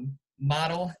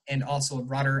model and also a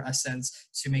broader sense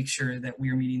to make sure that we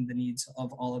are meeting the needs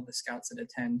of all of the Scouts that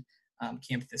attend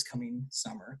camp this coming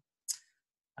summer.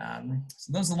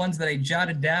 So those are the ones that I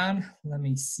jotted down. Let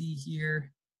me see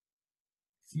here.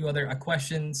 A few other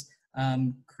questions.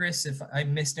 Chris, if I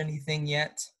missed anything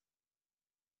yet.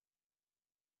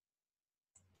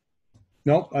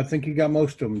 Nope, I think you got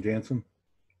most of them, Jansen.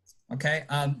 Okay,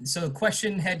 so a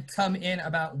question had come in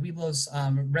about Webelos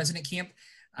resident camp.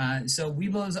 So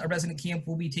Webelos resident camp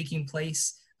will be taking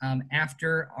place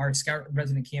after our Scout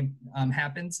resident camp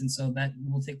happens, and so that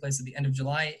will take place at the end of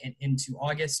July and into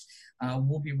August.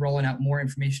 We'll be rolling out more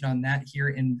information on that here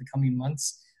in the coming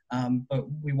months. But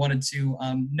we wanted to,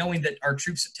 knowing that our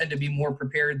troops tend to be more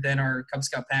prepared than our Cub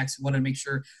Scout packs, we wanted to make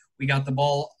sure we got the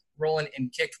ball rolling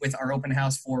and kicked with our open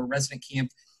house for resident camp,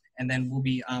 and then we'll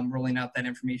be rolling out that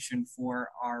information for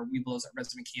our Webelos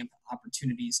resident camp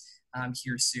opportunities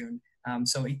here soon.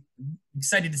 So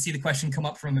excited to see the question come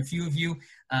up from a few of you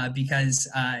because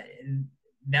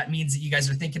that means that you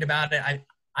guys are thinking about it.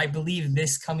 I believe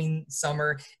this coming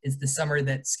summer is the summer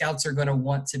that Scouts are going to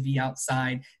want to be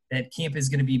outside, that camp is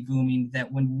going to be booming,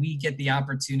 that when we get the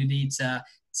opportunity to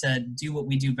do what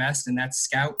we do best, and that's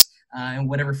Scout in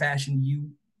whatever fashion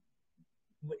you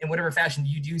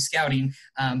do scouting.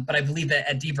 But I believe that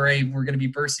at DeVray, we're going to be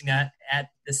bursting at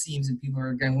the seams and people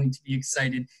are going to be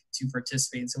excited to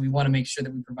participate. So we want to make sure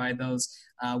that we provide those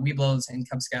Webelos and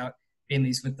Cub Scout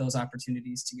families with those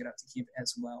opportunities to get out to camp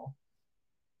as well.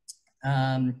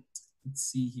 Let's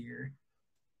see here.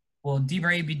 Will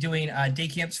DeVray be doing day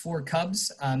camps for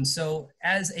Cubs? So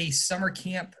as a summer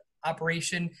camp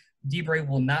operation, DeVray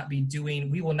will not be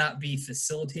doing, we will not be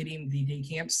facilitating the day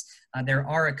camps. There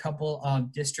are a couple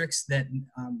of districts that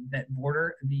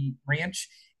border the ranch,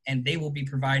 and they will be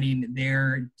providing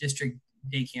their district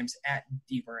day camps at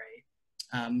DeVray.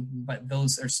 But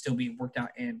those are still being worked out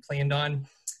and planned on.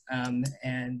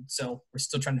 And so we're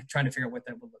still trying to figure out what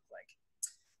that would look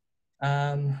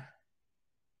like.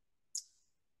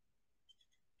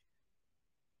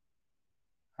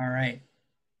 All right.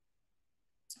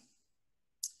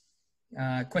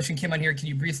 Question came on here. Can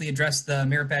you briefly address the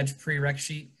merit badge pre-rec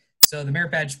sheet? So the merit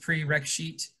badge pre-rec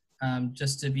sheet,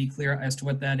 just to be clear as to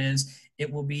what that is,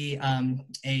 it will be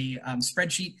a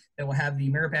spreadsheet that will have the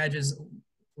merit badges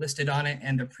listed on it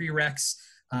and the prereqs,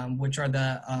 which are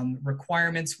the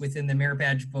requirements within the merit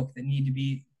badge book that need to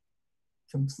be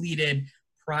completed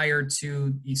prior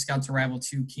to the Scouts' arrival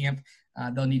to camp.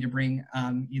 They'll need to bring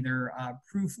either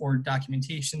proof or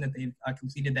documentation that they've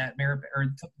completed that merit, or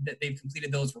that they've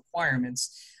completed those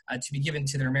requirements to be given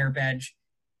to their merit badge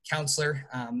counselor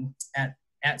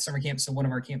at summer camp, so one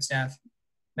of our camp staff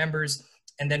members.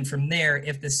 And then from there,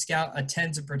 if the Scout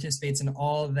attends and participates in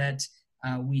all that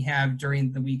we have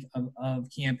during the week of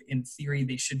camp, in theory,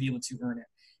 they should be able to earn it.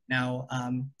 Now,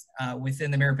 within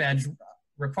the merit badge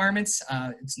requirements,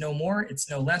 it's no more, it's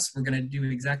no less. We're going to do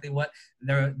exactly what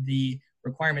the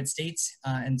requirement states.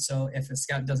 And so if a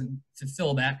Scout doesn't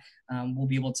fulfill that, we'll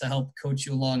be able to help coach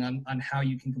you along on how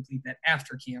you can complete that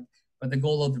after camp. But the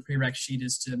goal of the prereq sheet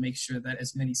is to make sure that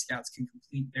as many Scouts can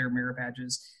complete their merit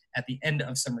badges at the end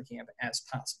of summer camp as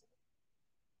possible.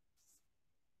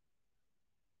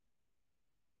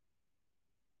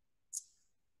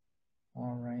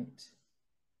 All right.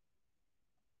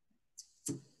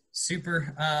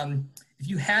 Super. If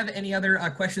you have any other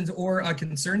questions or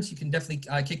concerns, you can definitely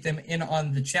kick them in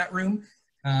on the chat room.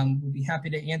 We'd be happy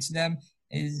to answer them.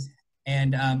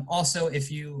 Also,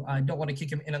 if you don't want to kick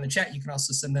them in on the chat, you can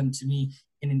also send them to me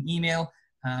in an email.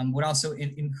 Would also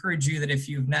encourage you that if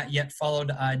you've not yet followed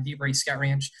DeBray Scout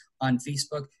Ranch on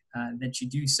Facebook, that you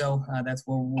do so. That's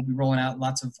where we'll be rolling out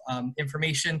lots of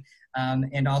information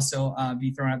and also be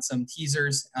throwing out some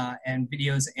teasers and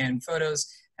videos and photos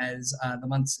as the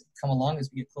months come along as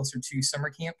we get closer to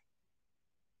summer camp.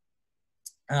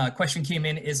 Question came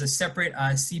in, is a separate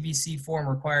CBC form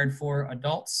required for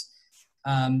adults?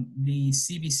 The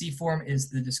CBC form is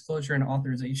the disclosure and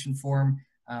authorization form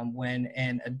when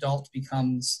an adult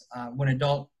becomes,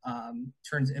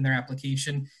 turns in their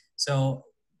application. So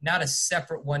not a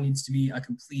separate one needs to be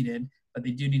completed, but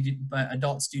they do need to, but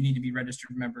adults do need to be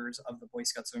registered members of the Boy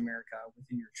Scouts of America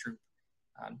within your troop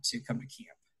to come to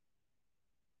camp.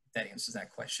 If that answers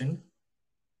that question.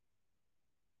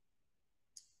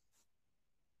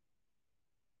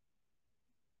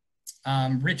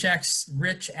 Rich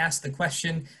asked the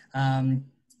question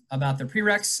about the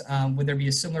prereqs. Would there be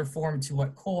a similar form to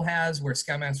what Cole has where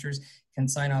Scoutmasters can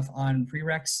sign off on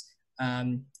prereqs?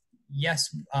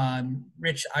 Yes,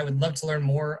 Rich, I would love to learn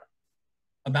more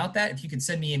about that. If you could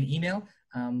send me an email,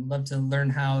 love to learn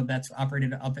how that's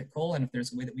operated up at Cole and if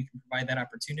there's a way that we can provide that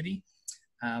opportunity.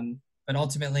 But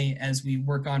ultimately, as we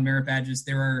work on merit badges,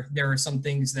 there are some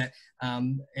things that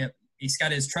a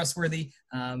Scout is trustworthy,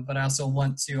 but I also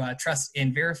want to trust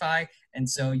and verify. And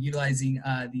so utilizing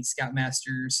the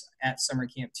Scoutmasters at summer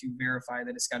camp to verify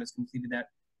that a Scout has completed that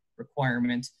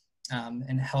requirement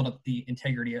and held up the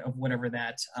integrity of whatever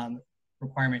that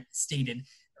requirement stated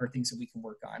are things that we can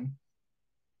work on.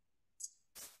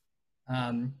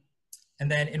 And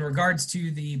then in regards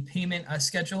to the payment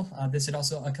schedule, this had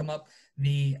also come up.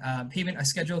 The payment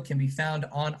schedule can be found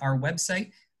on our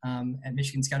website at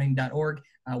michiganscouting.org.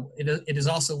 It is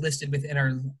also listed within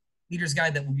our leader's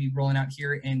guide that will be rolling out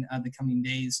here in the coming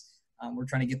days. We're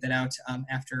trying to get that out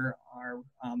after our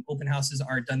open houses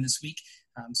are done this week.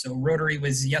 So Rotary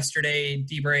was yesterday,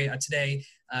 DeBray today,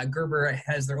 Gerber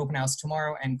has their open house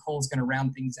tomorrow, and Cole's going to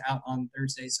round things out on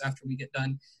Thursday. So after we get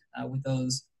done with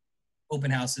those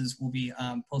open houses, we'll be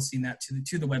posting that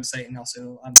to the website and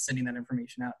also sending that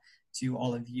information out to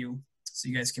all of you so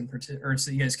you guys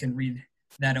can read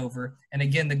that over. And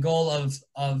again, the goal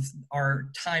of our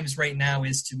times right now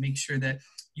is to make sure that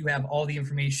you have all the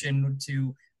information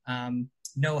to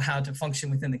know how to function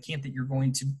within the camp that you're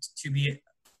going to be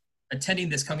attending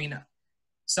this coming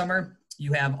summer.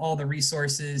 You have all the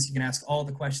resources. You can ask all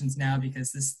the questions now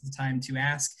because this is the time to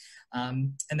ask.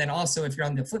 And then also, if you're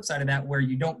on the flip side of that, where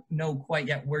you don't know quite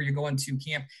yet where you're going to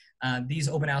camp, these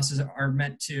open houses are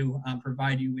meant to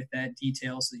provide you with that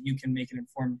detail so that you can make an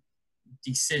informed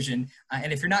decision.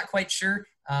 And if you're not quite sure,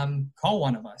 call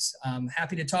one of us.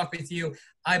 Happy to talk with you.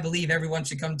 I believe everyone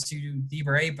should come to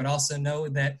DeBray, but also know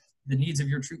that the needs of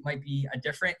your troop might be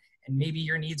different, and maybe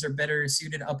your needs are better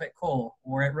suited up at Cole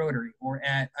or at Rotary or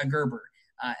at a Gerber.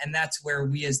 And that's where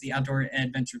we as the Outdoor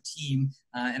Adventure team,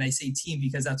 and I say team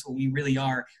because that's what we really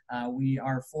are. We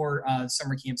are for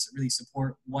summer camps that really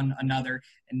support one another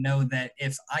and know that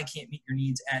if I can't meet your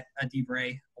needs at a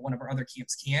DeBray, one of our other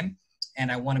camps can. And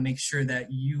I want to make sure that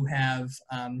you have,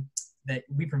 that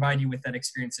we provide you with that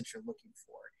experience that you're looking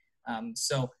for.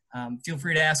 So feel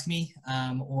free to ask me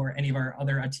or any of our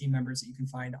other team members that you can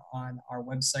find on our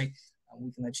website.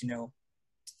 We can let you know.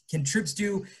 Can troops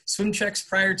do swim checks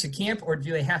prior to camp, or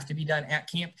do they have to be done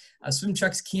at camp? Swim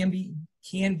checks can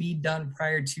be done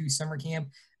prior to summer camp.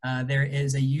 There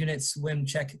is a unit swim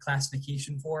check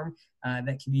classification form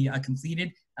that can be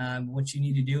completed. What you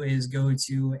need to do is go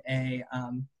to a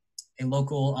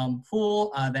local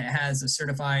pool that has a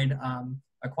certified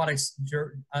aquatics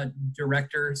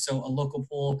director, so a local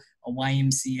pool, a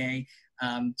YMCA,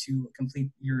 to complete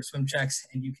your swim checks,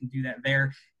 and you can do that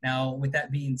there. Now, with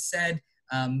that being said,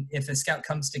 if a scout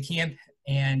comes to camp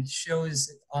and shows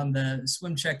on the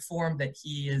swim check form that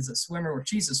he is a swimmer or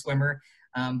she's a swimmer,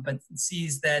 but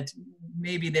sees that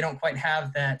maybe they don't quite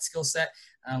have that skill set,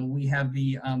 we have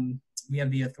the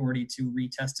authority to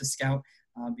retest a scout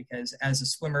because as a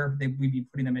swimmer, we'd be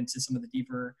putting them into some of the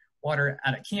deeper water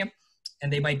out at camp,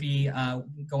 and they might be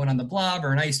going on the blob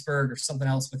or an iceberg or something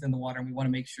else within the water, and we want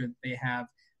to make sure that they have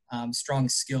strong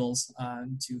skills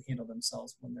to handle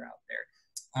themselves when they're out there.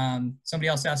 Somebody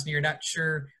else asked me, you're not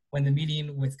sure when the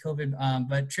meeting with COVID,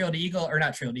 but Trail to Eagle, or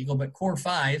not Trail to Eagle, but Core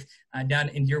 5 down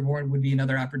in Dearborn would be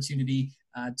another opportunity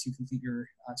to complete your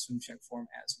swim check form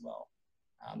as well.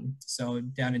 So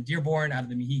down in Dearborn, out of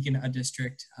the Mohegan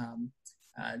district,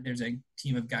 there's a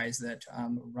team of guys that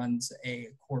runs a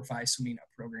Core 5 swimming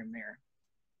program there.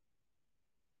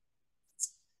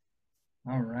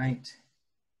 All right.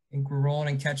 I think we're rolling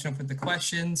and catching up with the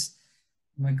questions.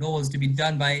 My goal is to be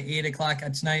done by 8 o'clock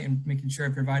tonight and making sure I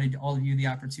provided all of you the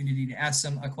opportunity to ask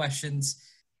some questions.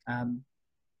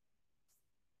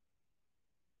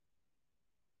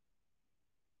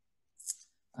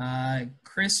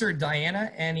 Chris or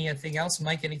Diana, anything else?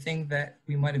 Mike, anything that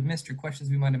we might have missed or questions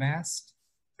we might have asked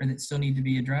or that still need to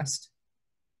be addressed?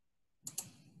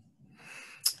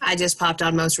 I just popped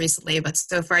on most recently, but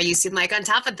so far you seem like on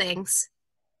top of things.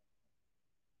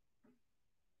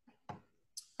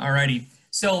 All righty.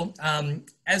 So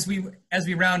as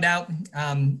we round out,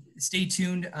 stay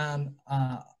tuned on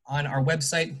our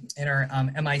website and our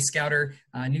MI Scouter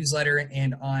newsletter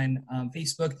and on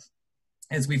Facebook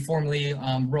as we formally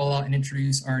roll out and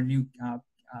introduce our new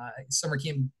summer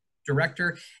camp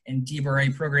director and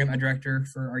DBRA program director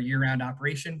for our year-round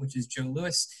operation, which is Joe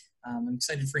Lewis. I'm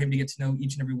excited for him to get to know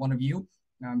each and every one of you.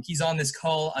 He's on this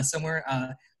call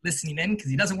somewhere listening in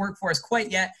because he doesn't work for us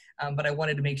quite yet, but I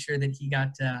wanted to make sure that he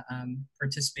got to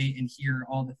participate and hear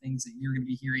all the things that you're going to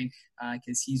be hearing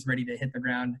because he's ready to hit the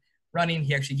ground running.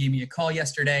 He actually gave me a call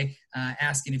yesterday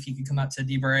asking if he could come out to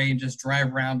DBRA and just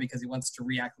drive around because he wants to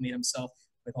reacclimate himself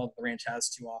with all that the ranch has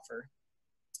to offer.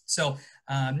 So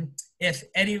if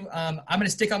any, I'm going to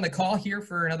stick on the call here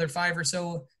for another 5 or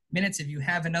so minutes. If you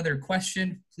have another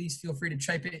question, please feel free to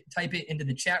type it into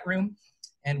the chat room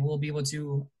and we'll be able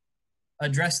to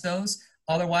address those.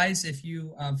 Otherwise, if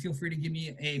you feel free to give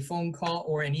me a phone call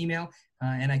or an email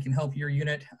and I can help your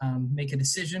unit make a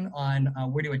decision on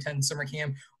where to attend summer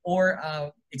camp, or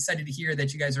excited to hear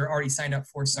that you guys are already signed up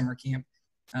for summer camp.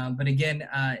 But again,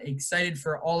 excited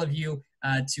for all of you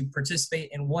to participate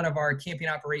in one of our camping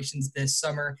operations this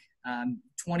summer.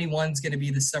 21 is going to be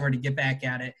the summer to get back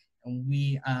at it. And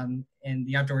we in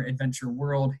the outdoor adventure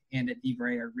world and at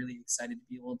DBRA are really excited to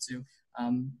be able to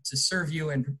serve you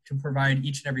and to provide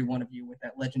each and every one of you with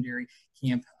that legendary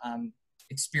camp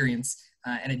experience.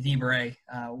 And at DBRA,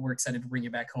 we're excited to bring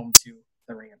you back home to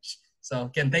the ranch. So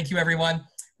again, thank you everyone.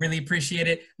 Really appreciate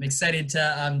it. I'm excited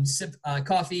to sip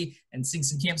coffee and sing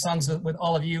some camp songs with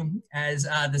all of you as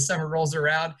the summer rolls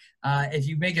around. If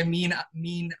you make a mean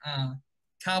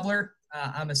cobbler,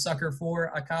 I'm a sucker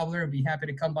for a cobbler. I'd be happy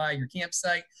to come by your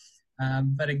campsite.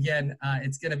 But again,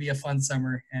 it's going to be a fun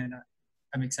summer, and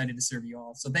I'm excited to serve you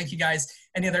all. So thank you, guys.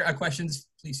 Any other questions,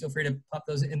 please feel free to pop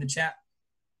those in the chat.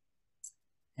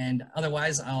 And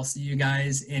otherwise, I'll see you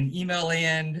guys in email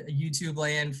land, YouTube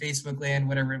land, Facebook land,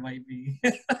 whatever it might be.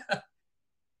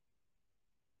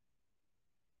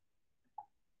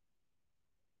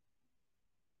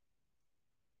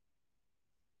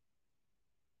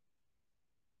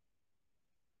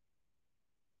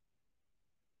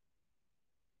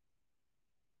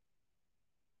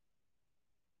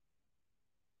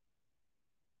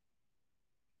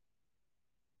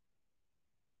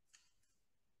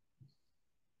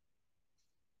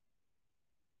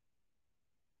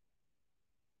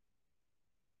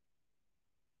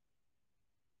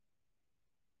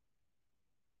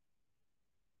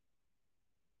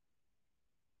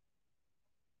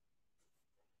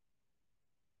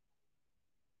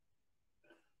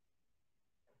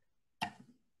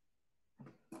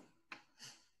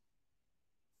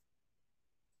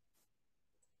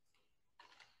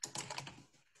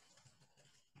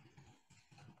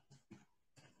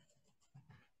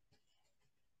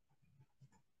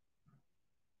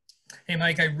 Hey,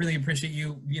 Mike, I really appreciate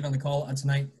you being on the call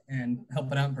tonight and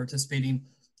helping out and participating.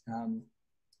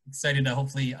 Excited to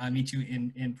hopefully meet you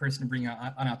in person and bring you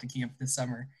on out to camp this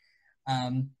summer.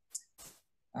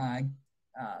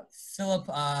 Philip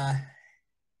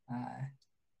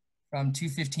from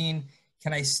 215,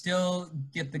 can I still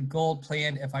get the gold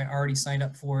plan if I already signed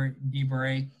up for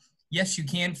DBRA? Yes, you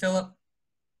can, Philip.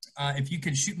 If you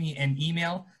could shoot me an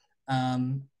email,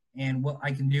 and what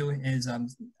I can do is I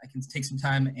can take some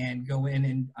time and go in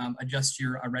and adjust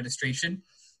your registration.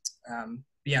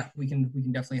 Yeah, we can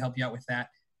definitely help you out with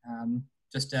that.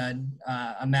 Just a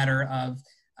matter of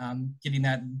getting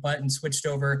that button switched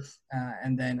over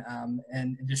and then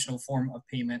an additional form of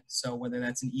payment. So whether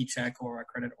that's an e-check or a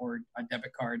credit or a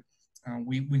debit card,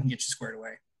 we can get you squared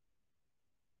away.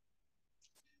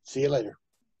 See you later.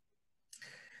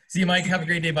 See you, Mike. Have a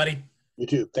great day, buddy. You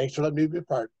too. Thanks for letting me be a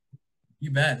part. You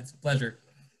bet. It's a pleasure.